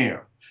 I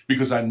am,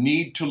 because I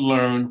need to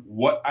learn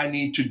what I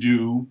need to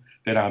do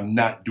that I'm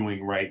not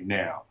doing right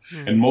now.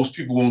 And most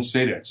people won't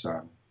say that,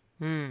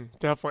 Simon.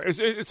 Definitely.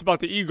 It's about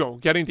the ego,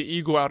 getting the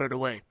ego out of the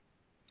way.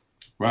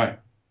 Right.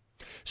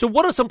 So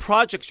what are some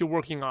projects you're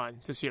working on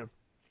this year,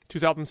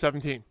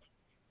 2017?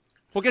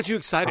 What gets you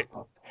excited?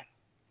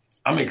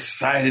 I'm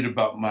excited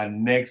about my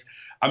next.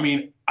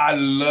 I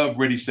love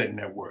Ready, Set,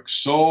 Network.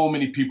 So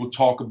many people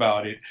talk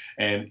about it,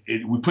 and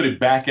we put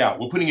it back out.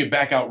 We're putting it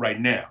back out right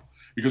now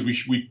because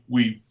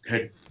we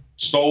had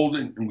sold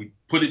it and we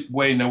put it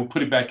away, and now we'll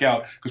put it back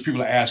out because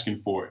people are asking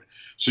for it.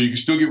 So you can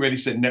still get Ready,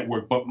 Set,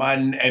 Network,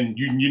 and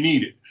you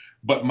need it.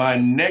 But my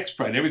next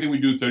project, everything we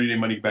do, 30-day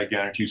money back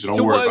guarantee, so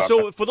don't worry about it.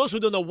 So for those who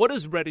don't know, what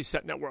is Ready,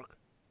 Set, Network?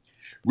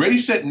 Ready,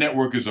 Set,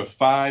 Network is a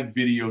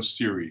 5-video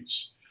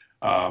series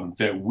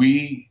that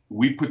we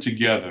put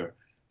together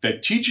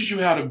that teaches you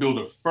how to build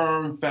a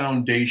firm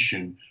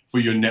foundation for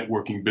your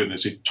networking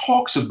business. It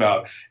talks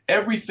about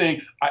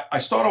everything. I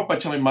start off by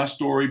telling my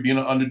story, being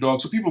an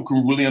underdog, so people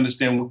can really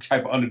understand what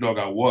type of underdog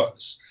I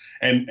was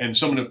and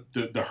some of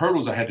the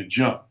hurdles I had to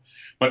jump.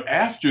 But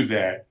after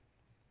that,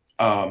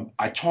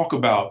 I talk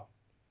about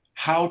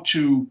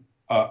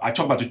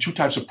the 2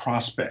 types of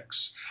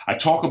prospects. I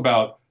talk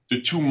about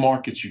the 2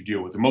 markets you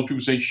deal with. And most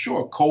people say,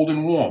 sure, cold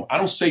and warm. I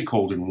don't say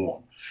cold and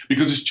warm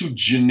because it's too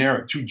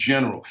generic, too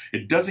general.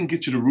 It doesn't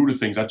get to the root of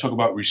things. I talk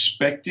about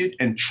respected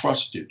and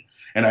trusted.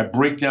 And I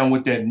break down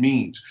what that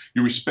means.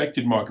 Your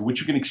respected market, what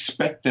you can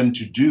expect them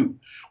to do,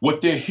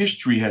 what their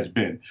history has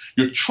been.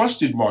 Your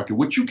trusted market,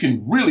 what you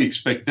can really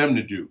expect them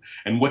to do,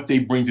 and what they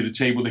bring to the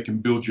table that can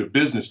build your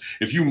business.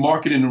 If you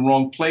market in the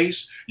wrong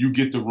place, you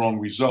get the wrong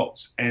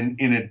results. And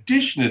in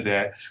addition to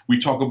that, we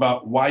talk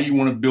about why you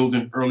want to build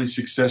an early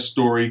success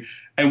story.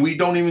 And we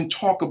don't even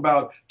talk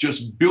about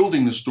just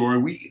building the story.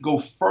 We go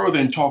further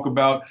and talk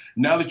about,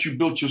 now that you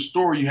built your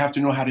story, you have to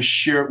know how to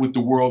share it with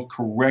the world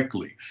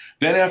correctly.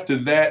 Then after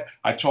that,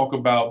 I talk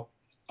about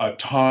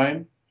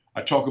time.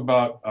 I talk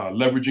about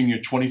leveraging your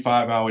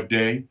 25-hour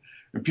day.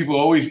 And people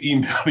always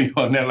email me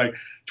on that, like,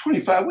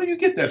 25, where do you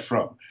get that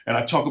from? And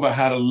I talk about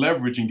how to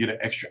leverage and get an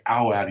extra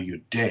hour out of your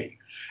day.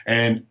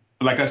 And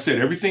like I said,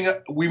 everything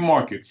we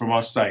market from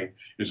our site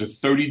is a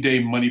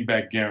 30-day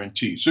money-back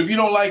guarantee. So if you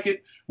don't like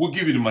it, we'll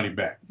give you the money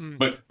back.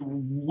 But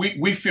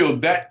we feel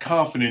that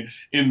confident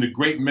in the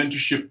great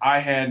mentorship I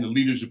had and the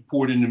leaders that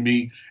poured into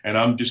me, and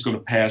I'm just going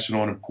to pass it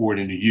on and pour it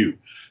into you.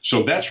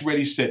 So that's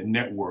Ready, Set,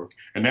 Network.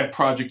 And that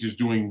project is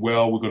doing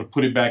well. We're going to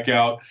put it back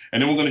out,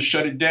 and then we're going to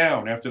shut it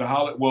down after the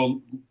holiday,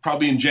 well,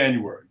 probably in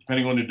January,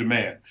 depending on the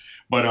demand.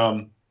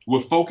 But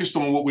we're focused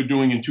on what we're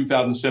doing in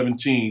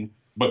 2017.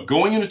 But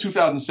going into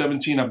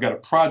 2017, I've got a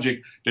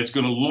project that's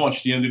going to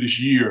launch the end of this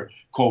year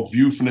called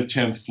View from the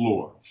 10th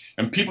Floor.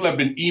 And people have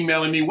been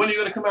emailing me, when are you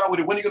going to come out with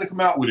it? When are you going to come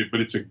out with it?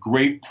 But it's a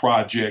great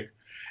project.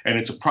 And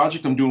it's a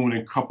project I'm doing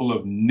with a couple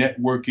of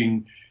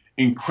networking,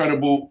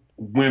 incredible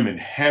women,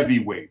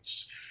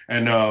 heavyweights.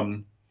 And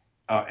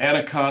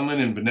Anna Conlon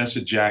and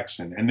Vanessa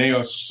Jackson. And they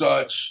are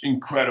such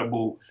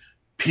incredible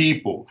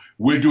people.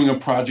 We're doing a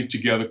project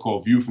together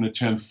called View from the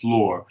 10th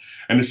Floor.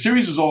 And the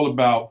series is all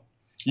about,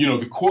 you know,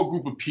 the core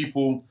group of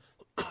people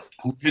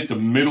who hit the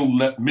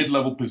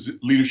mid-level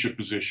leadership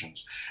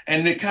positions,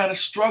 and they're kind of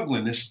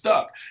struggling, they're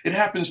stuck. It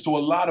happens to a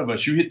lot of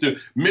us. You hit the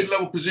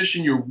mid-level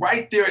position, you're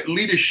right there at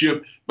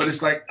leadership, but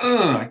it's like,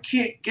 I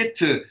can't get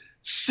to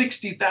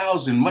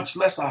 60,000, much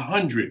less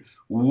 100.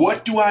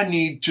 What do I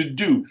need to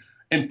do?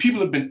 And people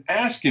have been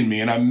asking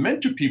me, and I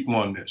mentor people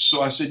on this.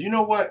 So I said, you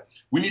know what?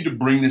 We need to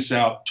bring this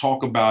out,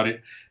 talk about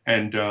it,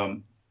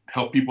 and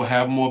help people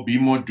have more, be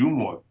more, do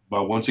more, by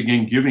once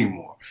again giving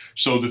more.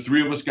 So the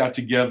three of us got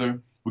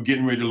together. We're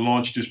getting ready to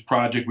launch this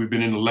project. We've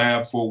been in the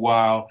lab for a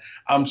while.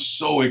 I'm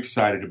so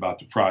excited about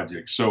the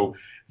project. So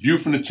View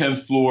from the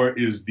 10th Floor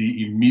is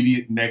the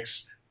immediate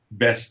next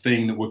best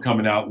thing that we're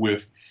coming out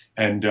with.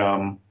 And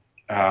in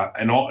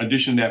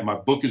addition to that, my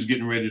book is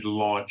getting ready to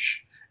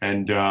launch,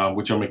 and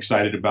which I'm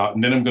excited about.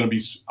 And then I'm going to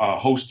be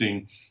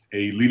hosting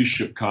a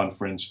leadership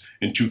conference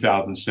in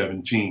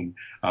 2017.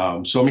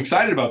 So I'm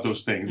excited about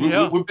those things.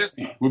 We're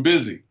busy. We're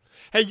busy.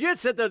 Hey, you had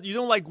said that you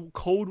don't like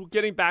code.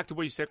 Getting back to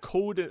what you said,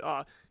 code.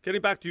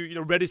 Getting back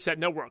to Ready, Set,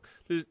 Network.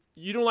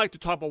 You don't like to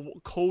talk about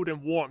code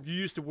and warmth. You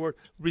use the word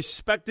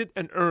respected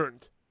and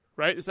earned,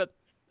 right? Is that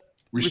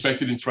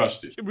respected and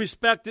trusted?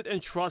 Respected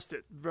and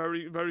trusted.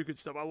 Very, very good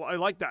stuff. I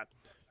like that.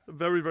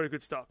 Very, very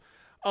good stuff.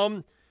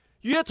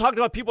 You had talked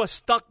about people are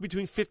stuck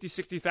between 50,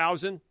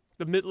 60,000,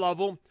 the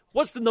mid-level.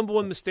 What's the number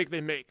one mistake they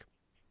make?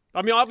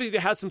 I mean, obviously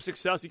they had some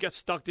success. You get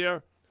stuck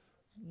there.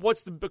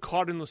 What's the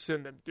cardinal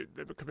sin that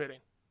they're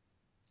committing?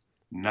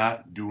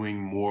 Not doing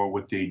more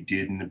what they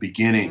did in the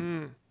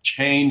beginning,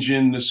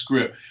 changing the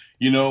script.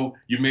 You know,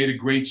 you made a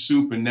great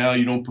soup and now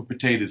you don't put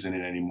potatoes in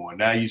it anymore.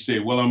 Now you say,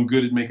 well, I'm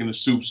good at making the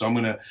soup, so I'm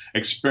going to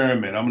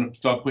experiment. I'm going to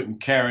start putting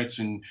carrots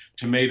and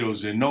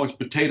tomatoes in. No, it's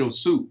potato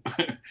soup.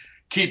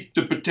 Keep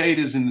the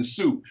potatoes in the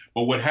soup.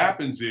 But what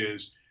happens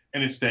is,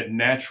 and it's that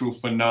natural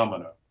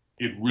phenomena,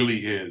 it really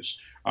is.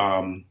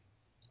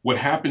 What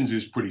happens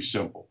is pretty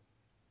simple.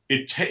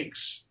 It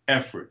takes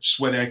effort,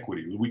 sweat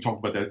equity. We talked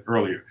about that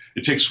earlier.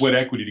 It takes sweat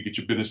equity to get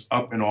your business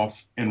up and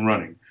off and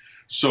running.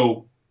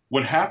 So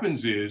what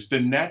happens is the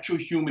natural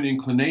human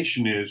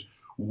inclination is,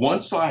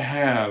 once I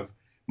have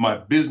my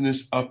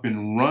business up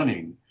and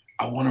running,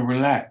 I want to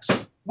relax.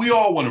 We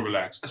all want to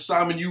relax.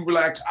 Simon, you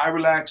relax, I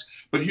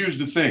relax. But here's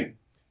the thing.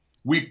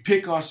 We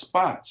pick our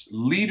spots.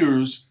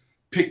 Leaders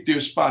pick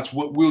their spots.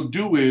 What we'll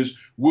do is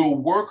we'll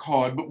work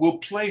hard, but we'll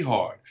play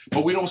hard.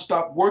 But we don't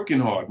stop working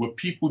hard. What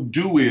people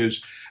do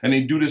is, and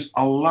they do this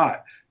a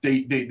lot,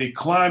 they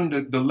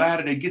climb the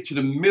ladder, they get to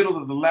the middle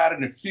of the ladder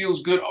and it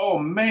feels good. Oh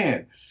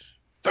man,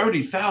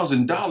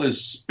 $30,000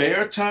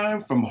 spare time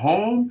from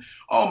home.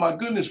 Oh my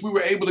goodness, we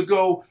were able to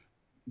go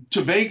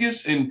to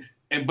Vegas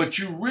but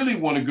you really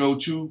want to go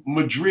to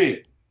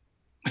Madrid,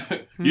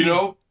 you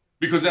know,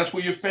 because that's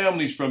where your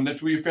family's from.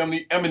 That's where your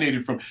family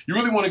emanated from. You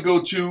really want to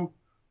go to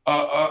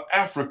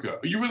Africa.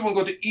 You really want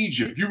to go to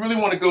Egypt. You really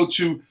want to go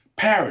to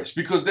Paris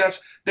because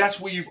that's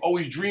where you've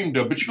always dreamed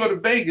of. But you go to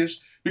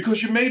Vegas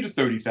because you made the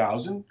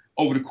 $30,000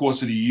 over the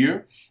course of the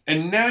year,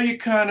 and now you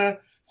kind of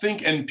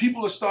think, and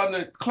people are starting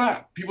to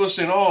clap. People are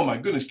saying, "Oh my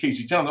goodness,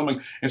 Casey Towns." I'm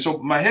like, and so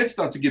my head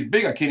starts to get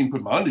big. I can't even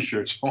put my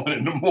undershirts on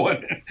in the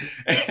morning.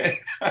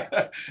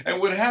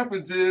 And what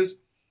happens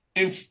is,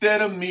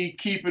 instead of me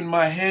keeping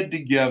my head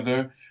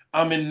together,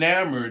 I'm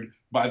enamored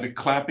by the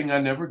clapping I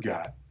never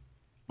got,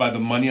 by the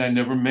money I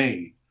never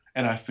made,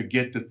 and I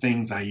forget the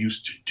things I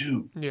used to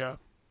do. Yeah.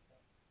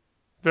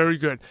 Very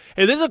good.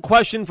 Hey, there's a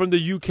question from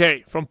the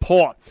UK, from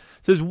Paul.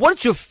 It says,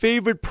 what's your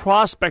favorite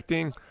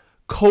prospecting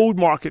code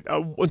market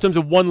in terms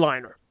of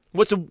one-liner?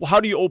 How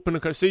do you open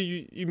a, say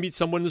you meet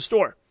someone in the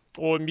store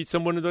or meet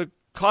someone in the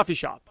coffee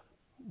shop.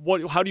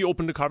 How do you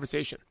open the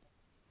conversation?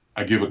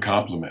 I give a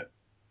compliment.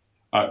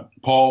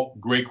 Paul,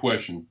 great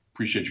question.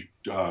 Appreciate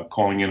you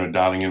calling in or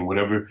dialing in,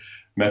 whatever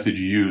method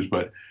you use.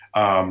 But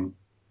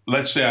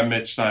let's say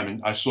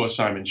I saw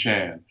Simon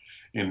Chan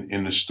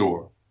in the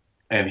store,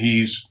 and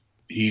he's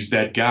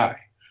that guy.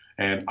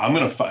 And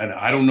and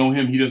I don't know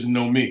him, he doesn't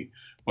know me.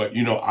 But,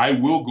 I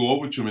will go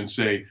over to him and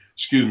say,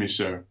 excuse me,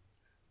 sir,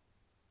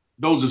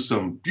 those are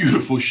some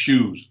beautiful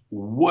shoes.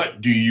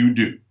 What do you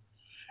do?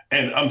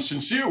 And I'm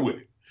sincere with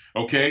it.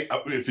 Okay,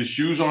 if his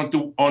shoes aren't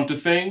the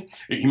thing,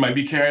 he might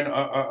be carrying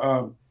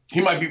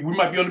we might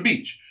be on the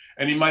beach,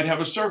 and he might have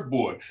a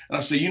surfboard. And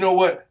I say, you know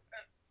what?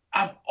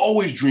 I've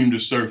always dreamed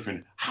of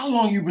surfing. How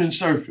long you been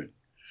surfing?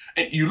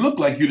 And you look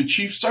like you're the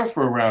chief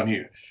surfer around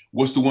here.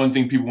 What's the one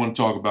thing people want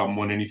to talk about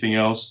more than anything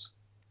else?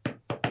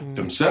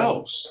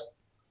 Themselves.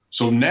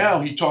 So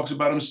now he talks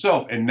about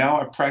himself, and now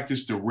I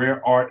practice the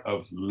rare art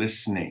of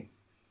listening.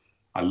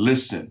 I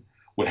listen.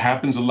 What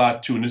happens a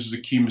lot too, and this is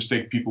a key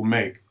mistake people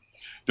make.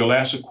 They'll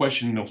ask a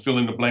question and they'll fill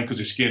in the blank because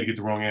they're scared to get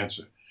the wrong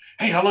answer.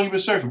 Hey, how long you been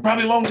surfing?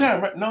 Probably a long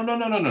time, right?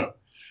 No.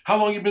 How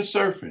long you been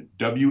surfing?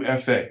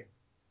 WFA.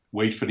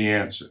 Wait for the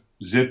answer.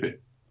 Zip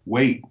it.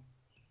 Wait.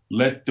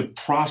 Let the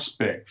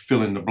prospect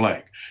fill in the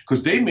blank,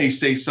 because they may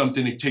say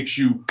something that takes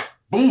you,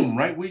 boom,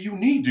 right where you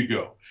need to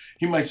go.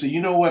 He might say,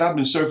 you know what? I've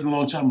been surfing a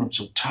long time. I'm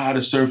so tired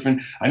of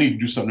surfing. I need to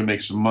do something to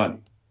make some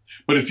money.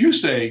 But if you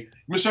say,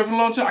 you've been surfing a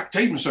long time, I can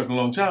tell you've been surfing a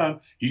long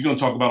time. He's going to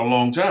talk about a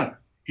long time.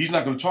 He's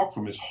not going to talk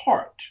from his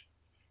heart.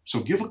 So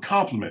give a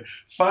compliment.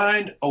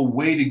 Find a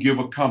way to give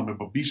a compliment,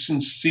 but be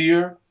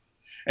sincere.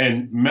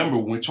 And remember,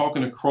 when we're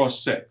talking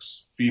across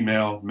sex,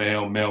 female,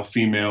 male, male,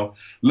 female,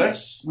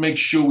 let's make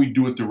sure we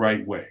do it the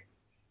right way.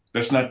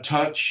 Let's not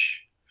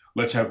touch.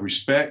 Let's have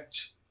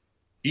respect.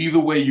 Either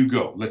way you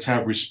go, let's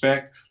have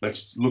respect.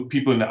 Let's look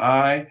people in the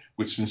eye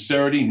with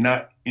sincerity,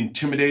 not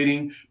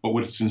intimidating, but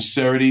with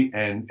sincerity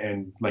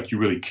and like you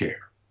really care.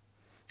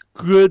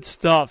 Good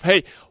stuff.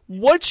 Hey,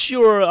 what's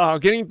your,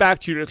 getting back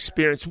to your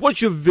experience,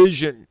 what's your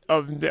vision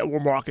of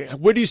network marketing?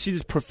 Where do you see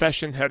this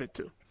profession headed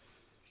to?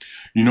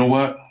 You know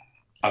what?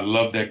 I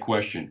love that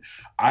question.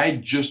 I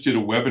just did a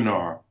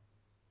webinar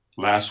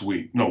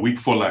week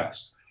before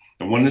last.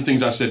 And one of the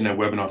things I said in that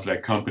webinar for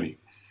that company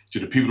to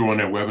the people who are on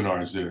that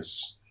webinar is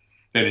this,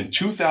 that in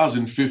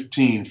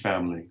 2015,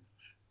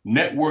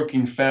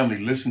 networking family,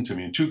 listen to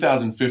me, in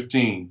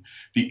 2015,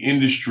 the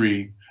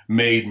industry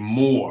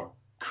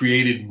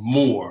created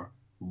more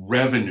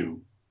revenue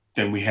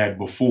than we had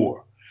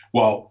before.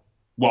 While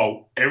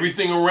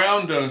everything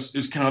around us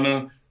is kind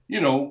of,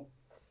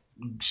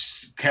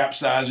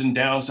 capsizing,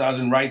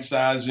 downsizing,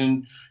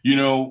 right-sizing,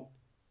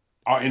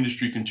 our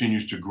industry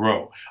continues to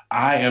grow.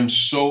 I am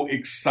so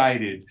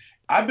excited.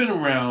 I've been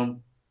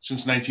around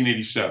since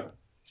 1987,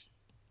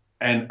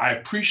 and I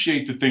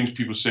appreciate the things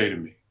people say to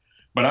me.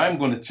 But I'm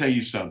going to tell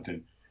you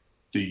something.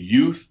 The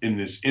youth in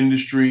this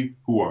industry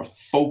who are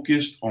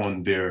focused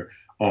on their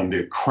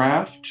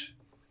craft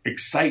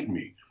excite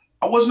me.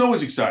 I wasn't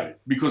always excited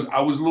because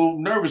I was a little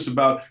nervous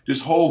about this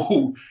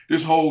whole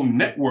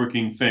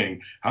networking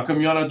thing. How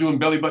come y'all not doing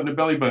belly button to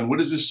belly button?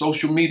 What is this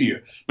social media?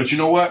 But you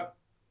know what?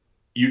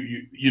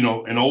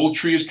 An old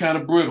tree is kind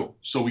of brittle,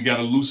 so we got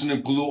to loosen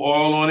it, put a little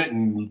oil on it,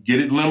 and get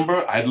it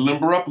limber. I had to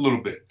limber up a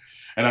little bit,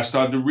 and I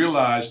started to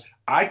realize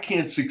I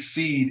can't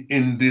succeed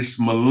in this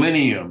new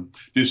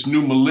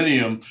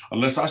millennium,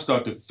 unless I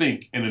start to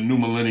think in a new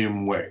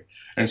millennium way.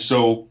 And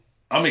so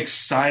I'm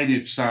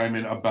excited,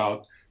 Simon,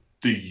 about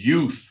the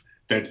youth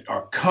that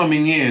are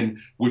coming in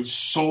with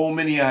so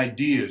many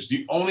ideas.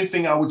 The only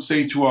thing I would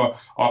say to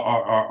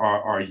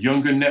our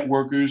younger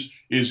networkers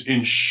is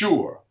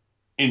ensure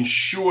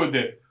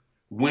that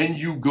when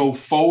you go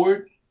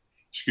forward,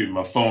 excuse me,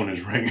 my phone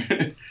is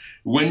ringing.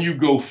 When you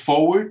go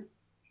forward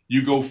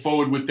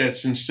with that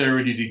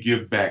sincerity to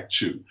give back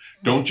to.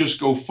 Don't just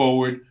go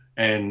forward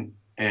and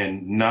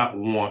not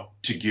want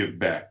to give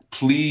back.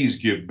 Please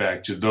give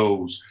back to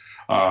those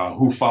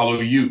who follow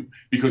you,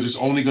 because it's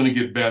only going to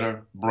get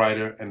better,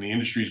 brighter, and the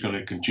industry is going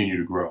to continue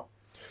to grow.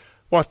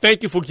 Well,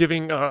 thank you for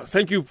giving.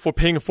 Thank you for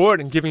paying it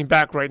forward and giving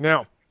back right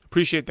now.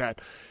 Appreciate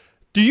that.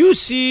 Do you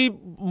see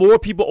more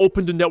people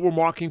open to network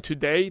marketing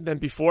today than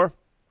before,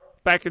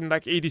 back in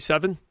like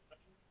 87?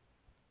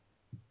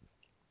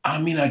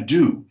 I mean, I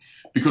do,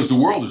 because the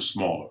world is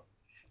smaller.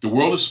 The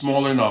world is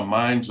smaller and our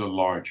minds are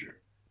larger.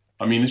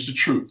 I mean, it's the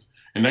truth.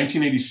 In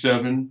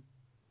 1987,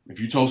 if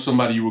you told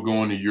somebody you were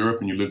going to Europe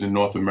and you lived in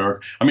North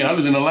America, I mean, I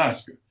lived in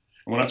Alaska.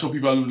 And when I told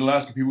people I lived in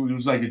Alaska, it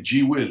was like a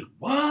gee whiz.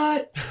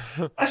 What?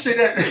 I say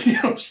that, you know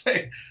what I'm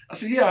saying? I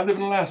said, yeah, I live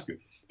in Alaska.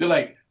 They're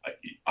like,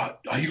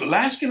 are you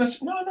Alaskan? I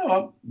said, no,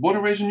 I'm born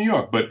and raised in New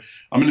York, but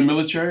I'm in the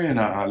military and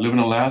I live in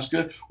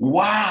Alaska.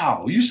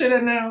 Wow. You say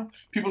that now?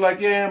 People are like,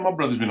 yeah, my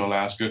brother's been in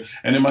Alaska.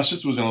 And then my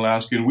sister was in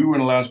Alaska, and we were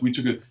in Alaska. We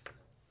took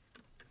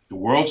The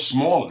world's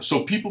smaller.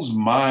 So people's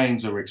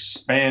minds have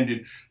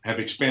expanded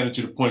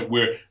to the point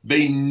where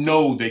they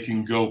know they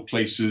can go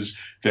places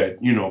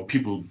that,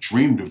 people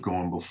dreamed of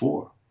going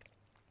before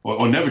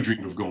or never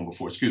dreamed of going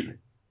before, excuse me.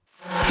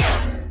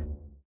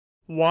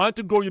 Want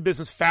to grow your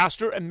business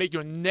faster and make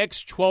your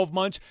next 12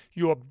 months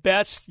your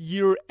best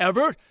year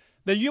ever?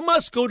 Then you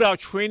must go to our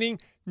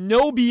training,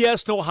 No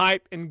BS, No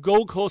Hype in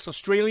Gold Coast,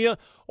 Australia,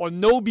 or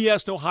No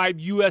BS, No Hype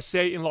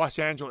USA in Los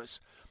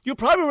Angeles. You've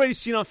probably already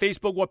seen on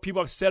Facebook what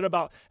people have said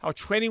about our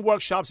training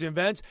workshops and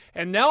events,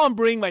 and now I'm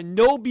bringing my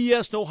No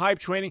BS, No Hype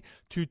training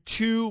to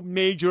 2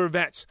 major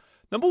events.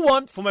 Number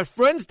 1, for my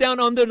friends down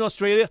under in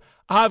Australia,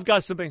 I've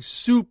got something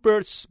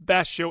super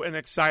special and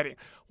exciting.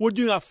 We're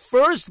doing our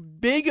first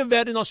big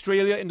event in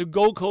Australia in the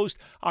Gold Coast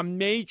on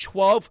May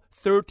 12,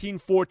 13,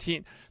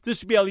 14.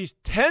 This will be at least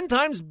 10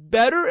 times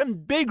better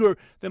and bigger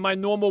than my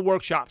normal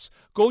workshops.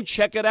 Go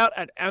check it out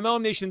at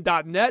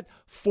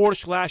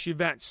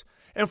mlnation.net/events.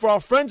 And for our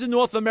friends in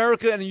North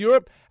America and in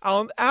Europe,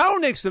 our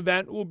next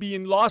event will be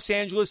in Los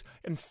Angeles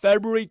in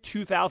February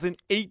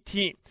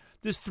 2018.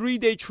 This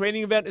 3-day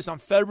training event is on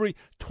February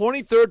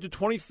 23rd to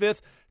 25th,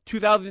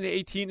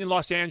 2018 in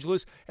Los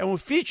Angeles, and will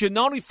feature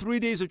not only 3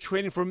 days of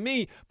training from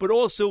me, but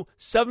also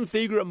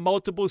 7-figure and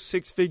multiple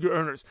 6-figure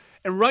earners.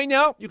 And right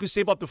now, you can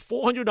save up to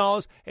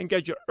 $400 and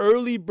get your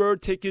early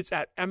bird tickets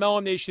at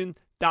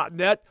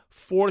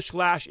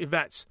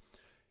mlnation.net/events.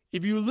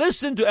 If you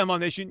listen to ML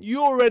Nation,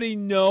 you already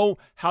know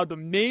how the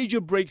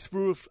major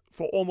breakthrough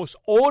for almost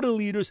all the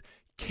leaders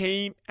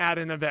came at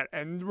an event.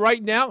 And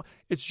right now,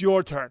 it's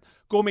your turn.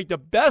 Go make the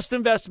best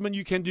investment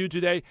you can do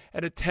today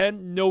and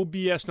attend No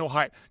BS, No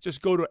Hype.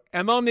 Just go to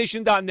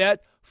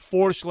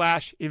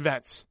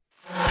mlnation.net/events.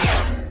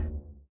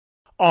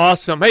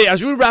 Awesome. Hey,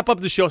 as we wrap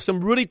up the show,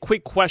 some really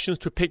quick questions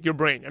to pick your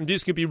brain. And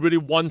these could be really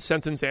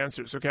one-sentence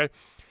answers, okay?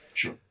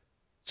 Sure.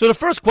 So the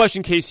first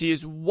question, Casey,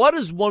 is what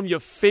is one of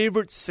your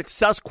favorite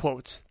success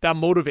quotes that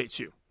motivates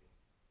you?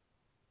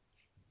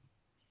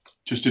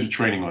 Just did a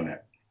training on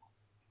that.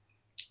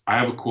 I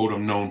have a quote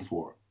I'm known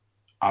for.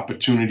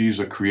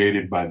 Opportunities are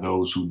created by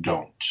those who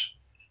don't.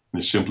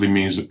 And it simply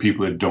means the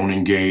people that don't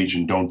engage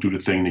and don't do the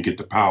thing to get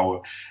the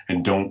power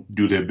and don't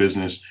do their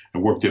business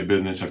and work their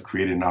business have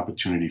created an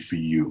opportunity for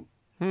you.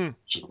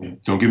 So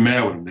don't get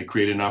mad with them. They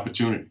created an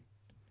opportunity.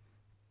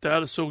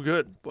 That is so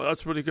good. Well,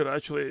 that's really good.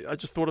 Actually, I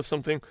just thought of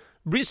something.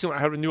 Recently, I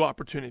had a new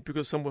opportunity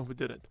because someone who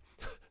did it.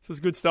 This is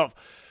good stuff.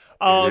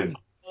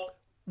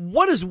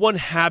 What is one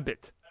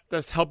habit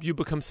that's helped you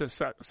become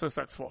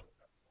successful?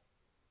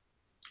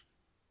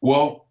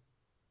 Well,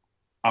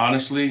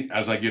 honestly,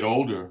 as I get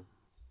older,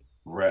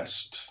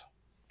 rest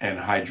and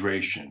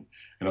hydration.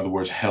 In other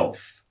words,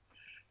 health.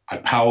 I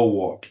power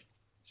walk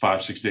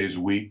 5-6 days a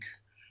week.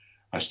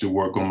 I still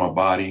work on my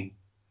body.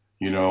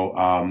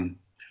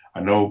 I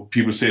know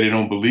people say they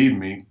don't believe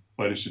me,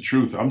 but it's the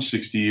truth. I'm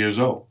 60 years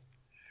old.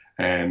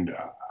 And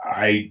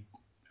I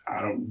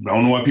don't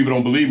know why people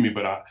don't believe me,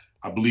 but I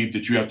believe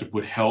that you have to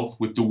put health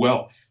with the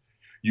wealth.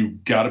 You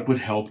got to put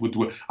health with the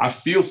wealth. I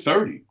feel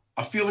 30.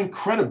 I feel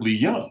incredibly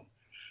young,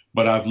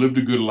 but I've lived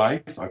a good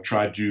life. I've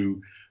tried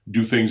to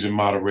do things in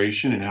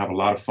moderation and have a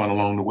lot of fun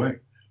along the way.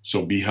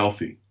 So be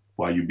healthy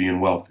while you're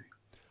being wealthy.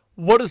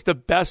 What is the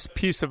best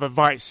piece of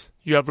advice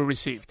you ever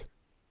received?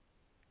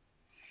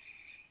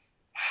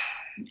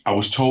 I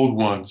was told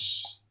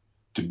once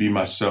to be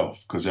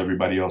myself because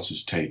everybody else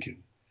is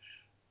taken.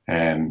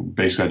 And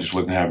basically, I just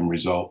wasn't having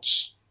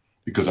results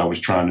because I was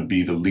trying to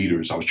be the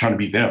leaders. I was trying to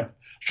be them. I was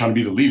trying to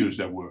be the leaders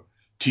that were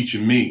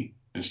teaching me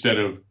instead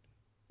of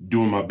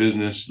doing my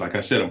business. Like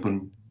I said, I'm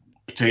putting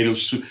potato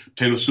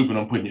soup and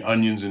I'm putting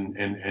onions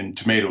and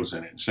tomatoes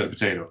in it instead of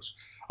potatoes.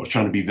 I was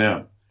trying to be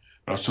them.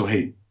 But I was told,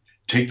 hey,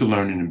 take the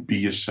learning and be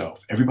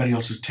yourself. Everybody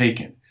else is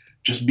taken.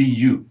 Just be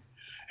you.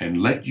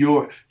 And let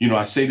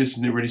I say this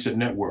in the Ready Set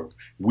Network.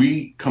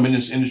 We come in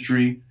this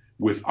industry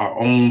with our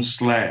own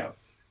slab.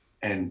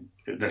 And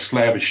that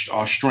slab is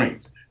our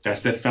strength.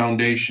 That's that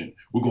foundation.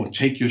 We're going to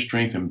take your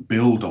strength and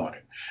build on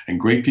it. And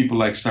great people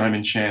like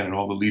Simon Chan and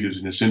all the leaders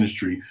in this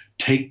industry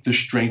take the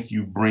strength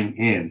you bring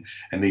in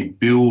and they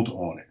build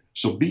on it.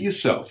 So be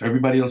yourself.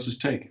 Everybody else is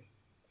taken.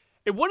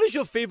 And what is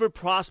your favorite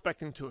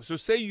prospecting tool? So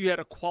say you had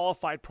a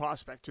qualified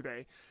prospect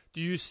today.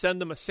 Do you send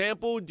them a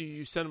sample? Do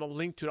you send them a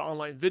link to the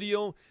online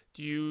video?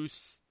 Do you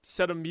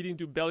set a meeting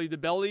to belly to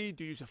belly?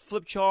 Do you use a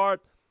flip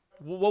chart?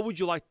 What would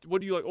you like? What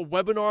do you like? A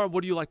webinar?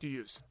 What do you like to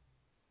use?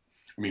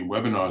 I mean,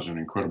 webinars are an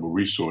incredible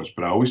resource,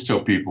 but I always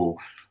tell people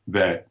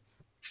that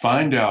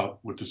find out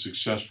what the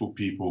successful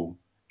people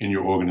in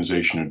your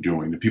organization are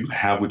doing, the people that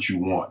have what you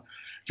want.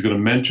 If you're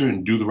going to mentor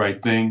and do the right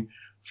thing,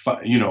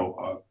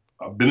 a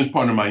business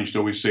partner of mine used to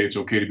always say it's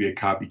okay to be a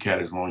copycat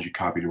as long as you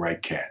copy the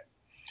right cat.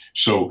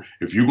 So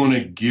if you're going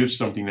to give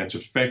something that's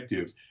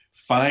effective,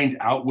 find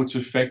out what's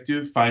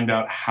effective, find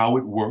out how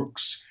it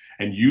works,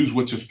 and use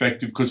what's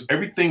effective because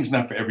everything's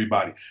not for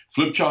everybody.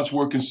 Flip charts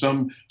work in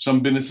some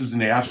businesses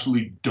and they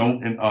absolutely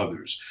don't in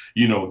others.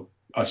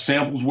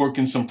 samples work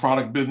in some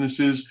product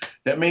businesses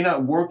that may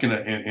not work in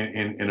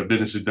a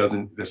business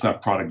that's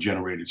not product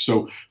generated.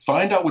 So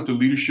find out what the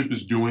leadership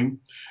is doing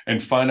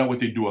and find out what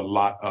they do a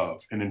lot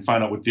of, and then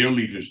find out what their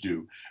leaders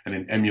do and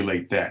then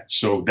emulate that.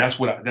 So that's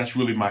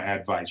really my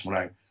advice when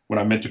I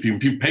mentor people.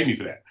 People pay me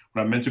for that.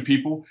 When I mentor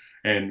people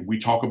and we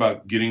talk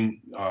about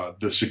getting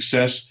the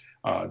success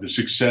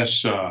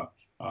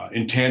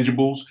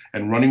intangibles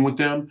and running with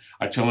them,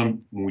 I tell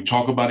them, when we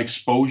talk about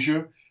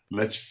exposure,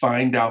 let's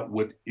find out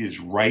what is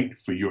right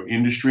for your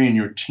industry and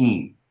your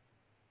team.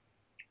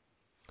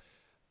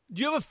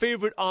 Do you have a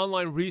favorite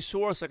online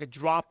resource like a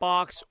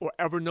Dropbox or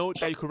Evernote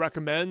that you could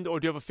recommend, or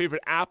do you have a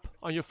favorite app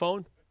on your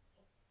phone?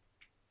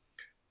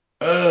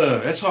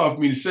 That's hard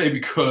for me to say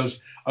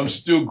because I'm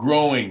still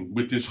growing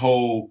with this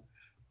whole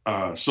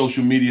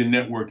social media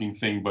networking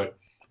thing. But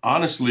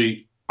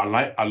honestly,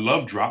 I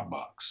love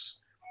Dropbox.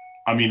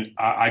 I mean,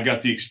 I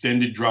got the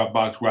extended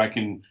Dropbox where I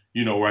can,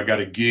 where I got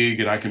a gig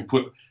and I can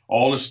put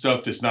all the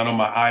stuff that's not on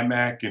my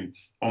iMac and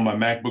on my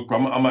MacBook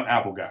Pro. I'm an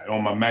Apple guy.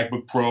 On my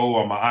MacBook Pro,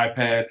 on my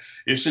iPad,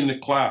 it's in the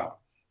cloud.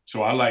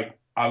 So I like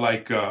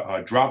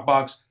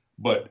Dropbox,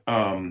 but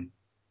I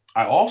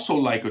also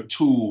like a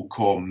tool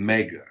called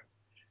Mega,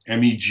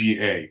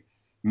 MEGA.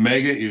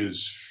 Mega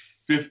is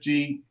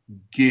 50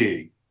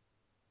 gig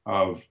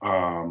of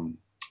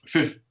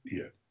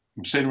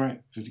I'm saying it right?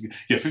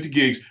 50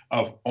 gigs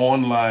of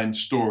online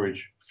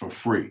storage for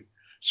free.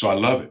 So I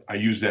love it. I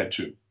use that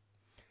too.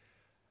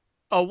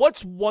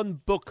 What's one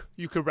book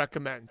you could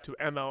recommend to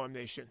MLM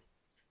Nation?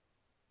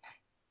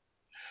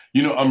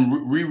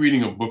 I'm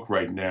rereading a book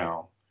right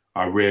now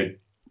I read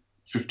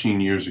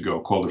 15 years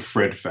ago called The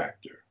Fred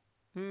Factor.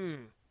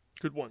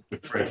 Good one. The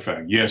Fred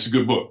Factor. Yeah, it's a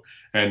good book.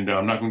 And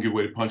I'm not going to give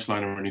away the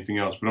punchline or anything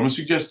else, but I'm going to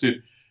suggest that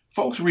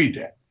folks read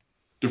that.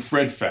 The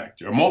Fred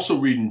Factor. I'm also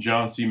reading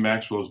John C.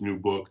 Maxwell's new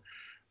book,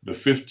 The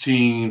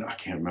 15, I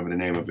can't remember the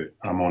name of it.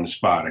 I'm on the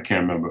spot. I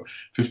can't remember.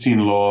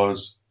 15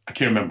 Laws. I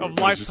can't remember.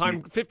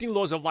 15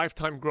 Laws of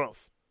Lifetime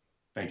Growth.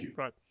 Thank you.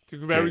 Right. It's a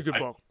very good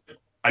book.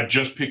 I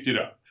just picked it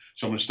up.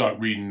 So I'm going to start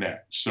reading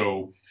that.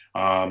 So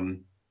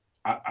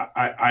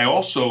I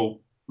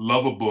also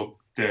love a book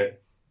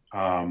that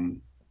a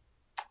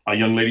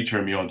young lady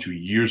turned me on to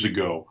years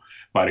ago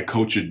by the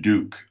coach of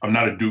Duke. I'm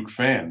not a Duke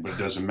fan, but it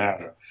doesn't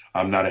matter.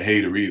 I'm not a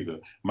hater either.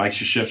 Mike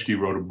Krzyzewski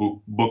wrote a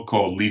book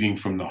called Leading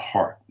from the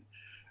Heart.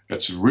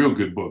 That's a real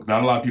good book.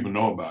 Not a lot of people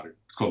know about it.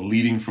 It's called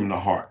Leading from the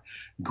Heart.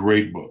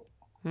 Great book.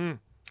 I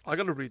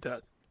got to read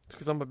that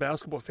because I'm a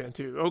basketball fan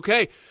too.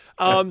 Okay.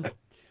 And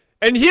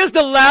here's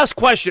the last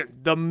question,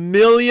 the $1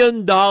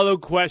 million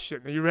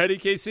question. Are you ready,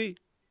 Casey?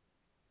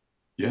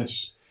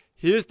 Yes.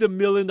 Here's the $1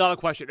 million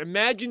question.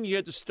 Imagine you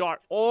had to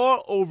start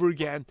all over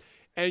again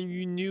and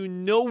you knew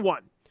no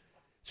one.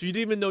 So you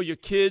didn't even know your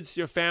kids,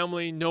 your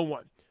family, no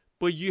one.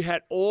 But you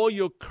had all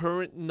your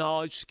current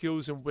knowledge,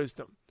 skills, and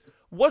wisdom.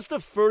 What's the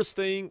first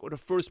thing or the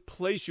first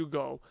place you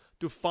go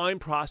to find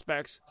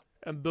prospects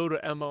and build an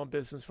MLM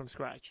business from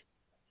scratch?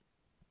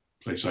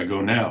 Place I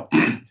go now.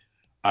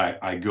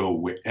 I go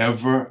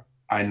wherever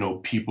I know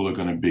people are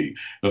going to be. In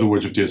other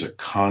words, if there's a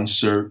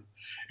concert,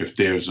 if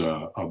there's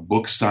a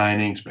book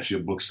signing, especially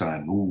a book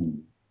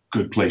signing,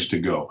 good place to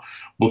go.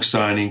 Book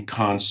signing,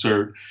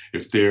 concert.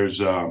 If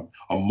there's a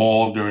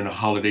mall during the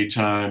holiday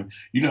time,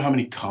 you know how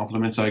many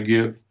compliments I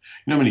give?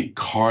 You know how many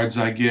cards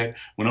I get?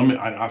 When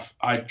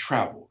I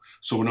travel.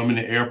 So when I'm in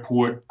the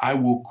airport,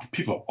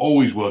 people are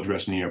always well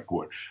dressed in the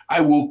airport.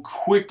 I will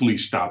quickly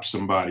stop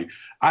somebody.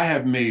 I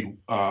have made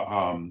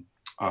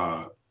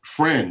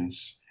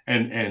friends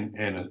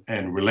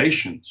and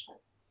relations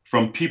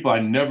from people I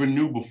never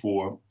knew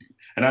before.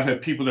 And I've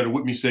had people that are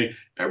with me say,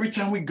 every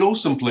time we go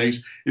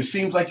someplace, it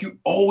seems like you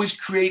always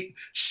create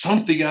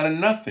something out of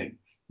nothing,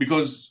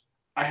 because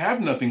I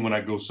have nothing when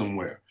I go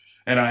somewhere.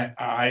 And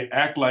I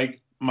act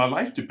like my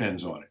life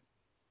depends on it,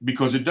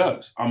 because it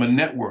does. I'm a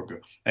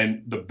networker.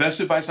 And the best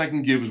advice I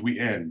can give as we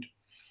end,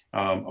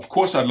 of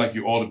course, I'd like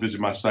you all to visit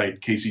my site,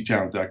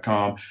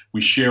 kctalent.com. We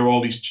share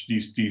all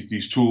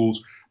these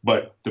tools.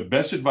 But the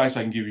best advice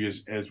I can give you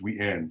is, as we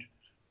end,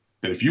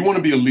 that if you want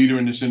to be a leader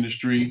in this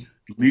industry,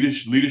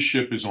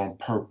 leadership is on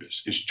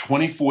purpose. It's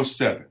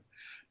 24/7.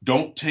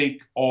 Don't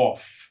take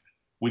off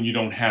when you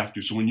don't have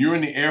to. So when you're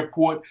in the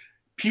airport,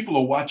 people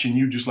are watching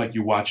you just like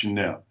you're watching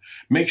them.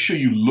 Make sure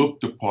you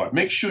look the part.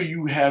 Make sure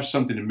you have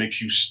something that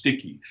makes you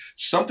sticky,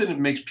 something that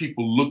makes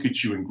people look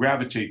at you and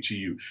gravitate to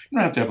you. You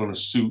don't have to have on a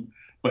suit,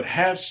 but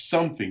have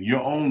something,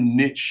 your own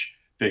niche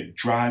that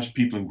drives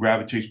people and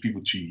gravitates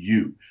people to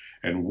you.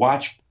 And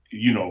watch,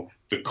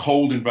 the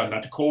cold environment,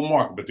 not the cold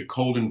market, but the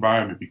cold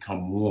environment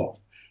become warm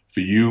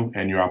for you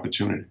and your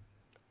opportunity.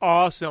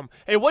 Awesome.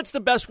 Hey, what's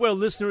the best way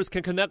listeners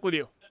can connect with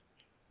you?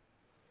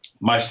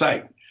 My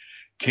site,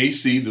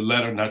 KC, the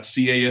letter, not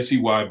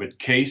CASEY, but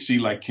KC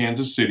like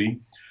Kansas City,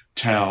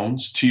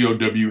 Towns,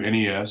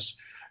 TOWNES.com.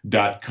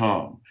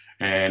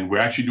 And we're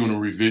actually doing a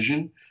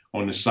revision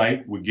on the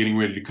site. We're getting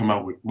ready to come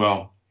out with, we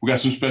got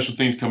some special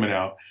things coming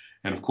out.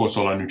 And of course,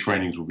 all our new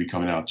trainings will be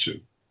coming out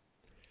too.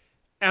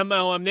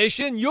 MLM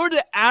Nation, you're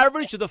the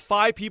average of the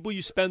 5 people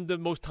you spend the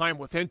most time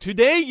with. And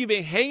today, you've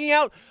been hanging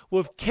out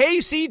with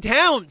Casey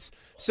Towns.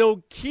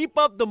 So keep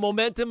up the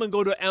momentum and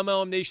go to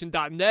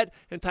MLMNation.net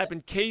and type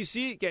in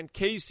Casey. Again,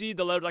 Casey,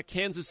 the letter like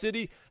Kansas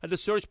City at the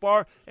search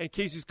bar. And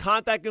Casey's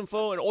contact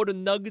info and all the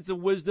nuggets of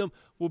wisdom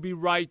will be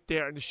right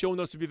there. And the show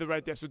notes will be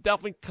right there. So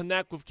definitely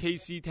connect with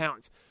Casey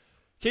Towns.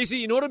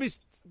 Casey, in order to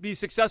be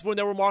successful in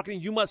network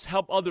marketing, you must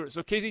help others.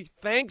 So, Casey,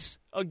 thanks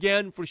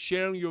again for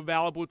sharing your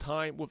valuable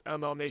time with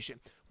MLM Nation.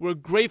 We're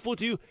grateful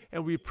to you,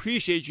 and we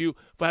appreciate you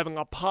for having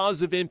a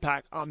positive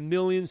impact on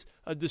millions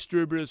of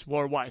distributors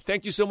worldwide.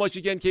 Thank you so much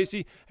again,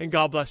 Casey, and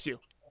God bless you.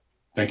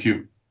 Thank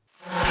you.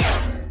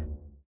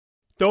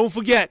 Don't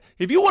forget,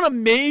 if you want a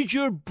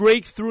major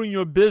breakthrough in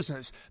your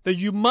business, then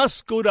you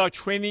must go to our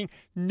training,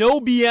 No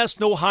BS,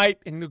 No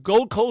Hype, in the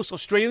Gold Coast,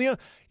 Australia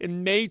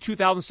in May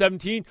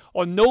 2017,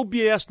 or No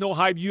BS, No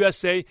Hype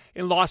USA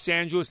in Los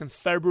Angeles in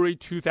February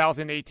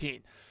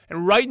 2018.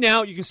 And right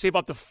now, you can save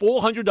up to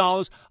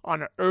 $400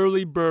 on an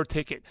early bird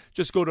ticket.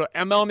 Just go to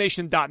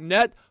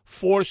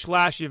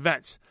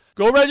mlnation.net/events.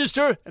 Go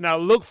register, and I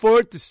look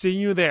forward to seeing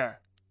you there.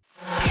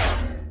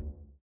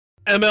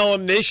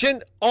 MLM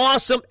Nation,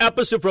 awesome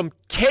episode from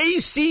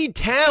Casey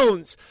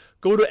Towns.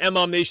 Go to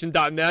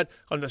mlmnation.net.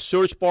 On the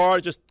search bar,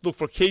 just look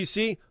for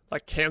Casey,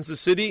 like Kansas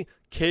City,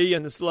 K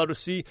and this letter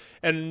C,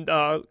 and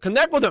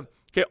connect with him.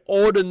 Get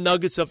all the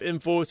nuggets of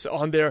info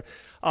on there.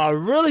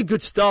 Really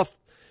good stuff.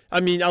 I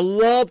mean, I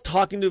love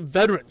talking to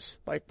veterans,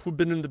 like who've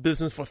been in the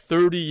business for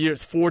 30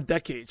 years, 4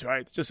 decades,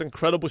 right? Just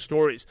incredible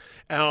stories.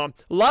 A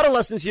lot of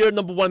lessons here.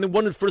 Number one of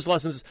the first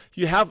lessons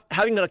is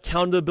having an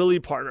accountability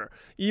partner.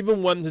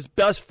 Even when his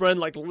best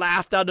friend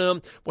laughed at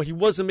him, when he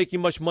wasn't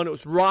making much money, it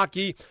was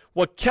rocky.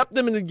 What kept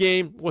him in the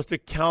game was the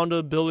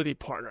accountability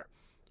partner.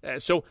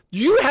 So do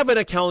you have an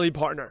accountability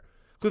partner?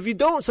 Because if you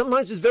don't,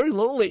 sometimes it's very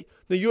lonely.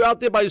 Now you're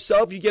out there by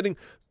yourself, you're getting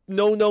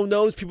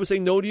no's, people say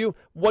no to you.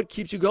 What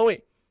keeps you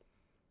going?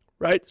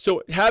 Right?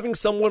 So having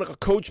someone like a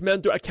coach,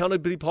 mentor,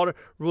 accountability partner,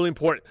 really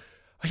important.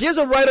 Here's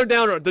a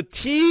writer-downer. The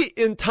T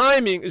in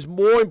timing is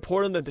more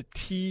important than the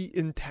T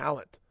in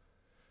talent.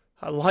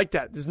 I like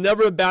that. There's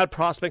never a bad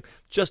prospect,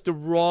 just the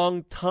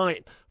wrong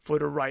time for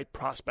the right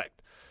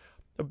prospect.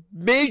 The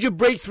major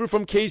breakthrough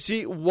from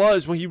Casey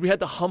was when he had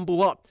to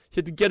humble up. He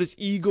had to get his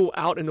ego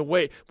out in the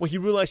way when he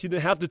realized he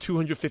didn't have the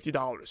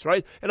 $250,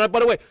 right? And by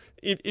the way,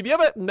 if you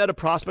ever met a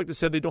prospect that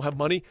said they don't have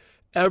money,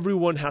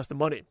 everyone has the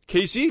money.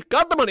 Casey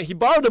got the money. He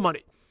borrowed the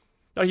money.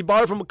 Now, he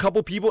borrowed from a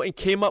couple people and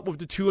came up with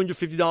the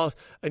 $250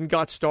 and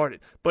got started.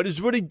 But it's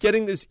really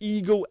getting this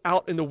ego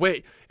out in the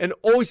way and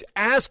always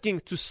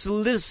asking to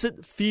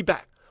solicit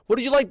feedback. What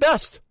did you like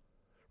best?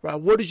 Right?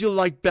 What did you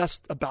like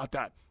best about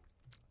that?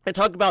 And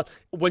talk about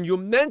when you're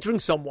mentoring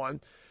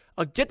someone,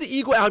 get the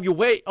ego out of your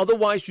way.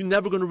 Otherwise, you're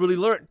never going to really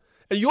learn.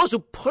 And you also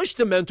push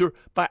the mentor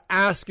by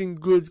asking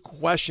good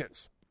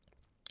questions.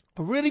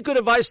 Really good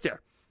advice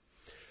there.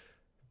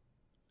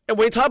 And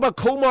when you talk about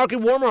cold market,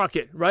 warm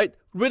market, right?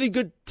 Really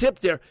good tip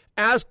there.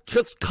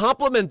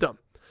 Compliment them.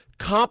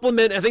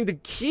 Compliment. I think the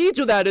key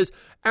to that is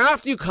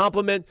after you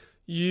compliment,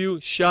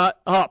 you shut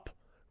up,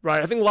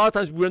 right? I think a lot of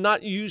times we're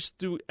not used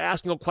to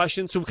asking a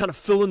question, so we kind of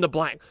fill in the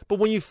blank. But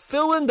when you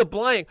fill in the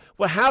blank,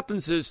 what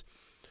happens is,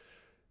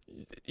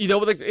 he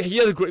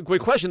had a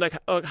great question,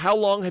 how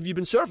long have you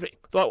been surfing?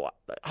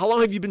 How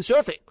long have you been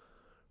surfing?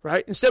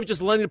 Right? Instead of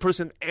just letting the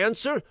person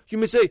answer, you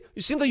may say,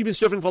 it seems like you've been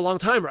surfing for a long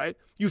time, right?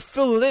 You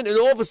fill it in, and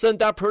all of a sudden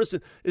that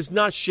person is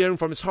not sharing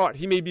from his heart.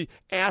 He may be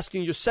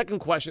asking your second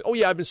question, oh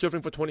yeah, I've been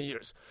surfing for 20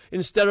 years,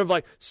 instead of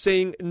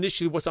saying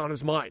initially what's on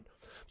his mind.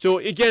 So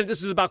again,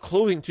 this is about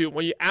closing too.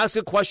 When you ask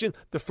a question,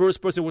 the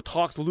first person who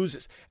talks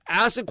loses.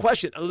 Ask a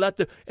question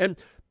and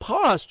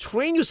pause.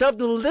 Train yourself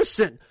to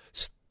listen.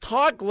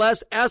 Talk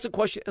less, ask a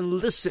question, and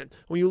listen.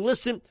 When you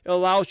listen, it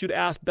allows you to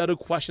ask better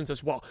questions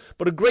as well.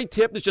 But a great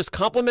tip is just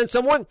compliment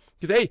someone.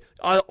 Hey,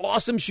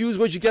 awesome shoes,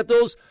 where'd you get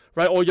those?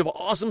 Right? Or you have an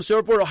awesome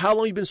surfboard, or how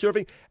long you been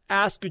surfing?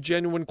 Ask a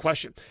genuine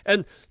question.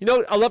 And,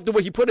 I love the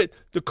way he put it.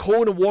 The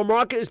cold and warm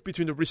market is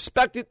between the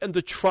respected and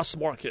the trust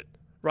market.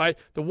 Right?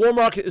 The warm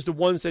market is the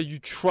ones that you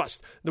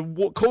trust. The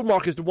cold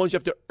market is the ones you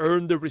have to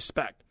earn the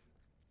respect.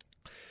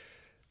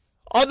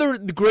 Other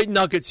great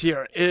nuggets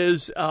here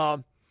is...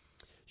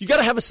 you got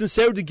to have a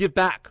sincerity to give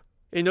back.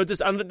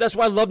 That's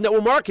why I love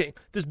network marketing.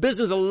 This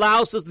business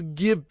allows us to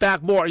give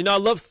back more. I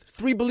love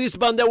 3 beliefs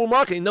about network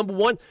marketing. Number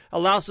 1,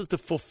 allows us to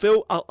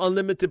fulfill our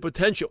unlimited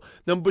potential.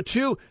 Number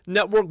 2,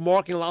 network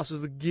marketing allows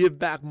us to give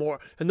back more.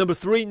 And number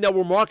 3,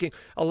 network marketing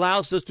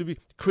allows us to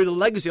create a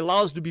legacy,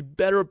 allows us to be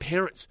better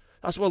parents.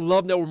 That's why I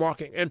love network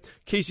marketing. And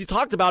Casey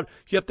talked about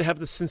you have to have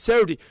the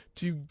sincerity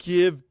to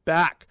give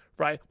back,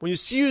 right? When you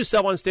see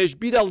yourself on stage,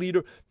 be that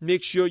leader,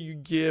 make sure you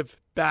give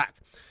back.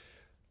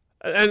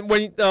 And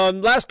when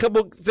last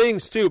couple of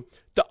things too,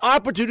 the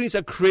opportunities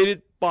are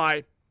created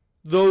by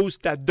those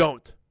that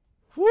don't.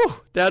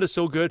 Whew, that is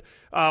so good.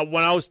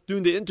 When I was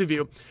doing the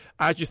interview,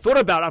 I actually thought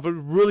about I have a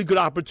really good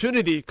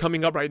opportunity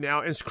coming up right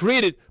now, and it's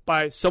created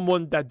by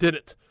someone that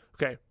didn't.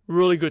 Okay,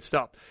 really good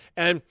stuff.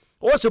 And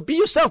also, be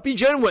yourself, be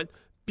genuine.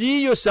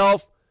 Be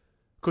yourself,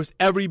 because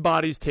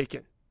everybody's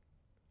taken.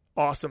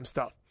 Awesome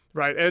stuff,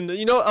 right? And,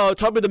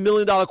 talk about the $1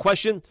 million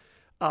question.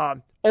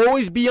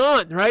 Always be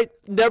on, right?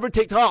 Never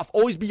take off.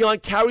 Always be on.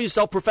 Carry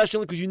yourself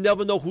professionally because you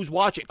never know who's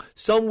watching.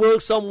 Some will,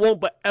 some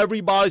won't, but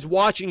everybody's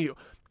watching you.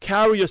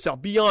 Carry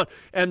yourself. Be on.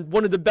 And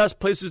one of the best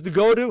places to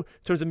go to in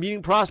terms of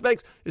meeting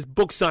prospects is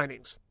book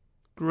signings.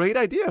 Great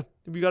idea.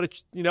 If you got to,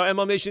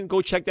 MLM Nation,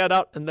 go check that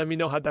out and let me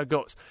know how that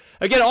goes.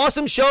 Again,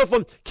 awesome show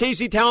from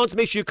KC Talents.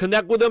 Make sure you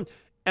connect with them.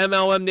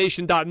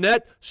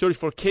 MLMNation.net. Search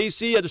for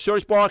KC at the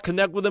search bar.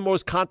 Connect with them. All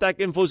his contact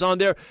info's on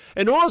there.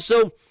 And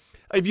also,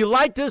 if you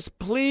like this,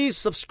 please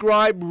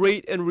subscribe,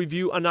 rate, and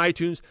review on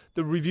iTunes.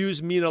 The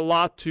reviews mean a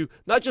lot to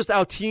not just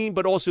our team,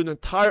 but also the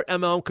entire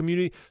MLM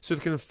community so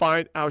they can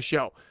find our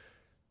show.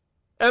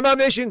 MLM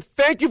Nation,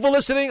 thank you for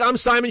listening. I'm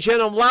Simon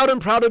Chen. I'm loud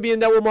and proud to be in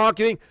network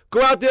marketing.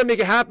 Go out there, make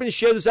it happen,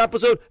 share this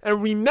episode.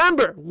 And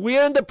remember,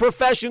 we're in the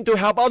profession to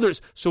help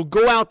others. So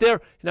go out there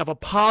and have a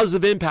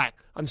positive impact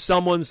on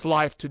someone's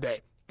life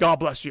today. God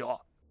bless you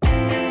all.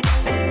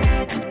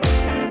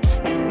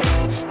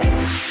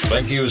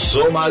 Thank you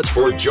so much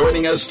for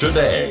joining us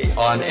today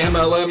on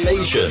MLM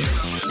Nation.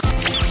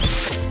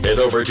 Head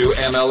over to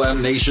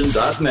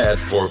MLMNation.net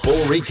for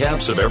full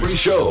recaps of every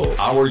show,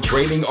 our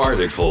training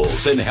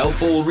articles, and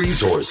helpful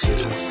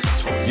resources.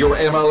 Your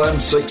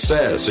MLM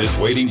success is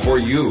waiting for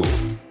you.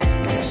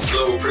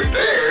 So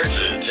prepare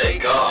to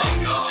take off.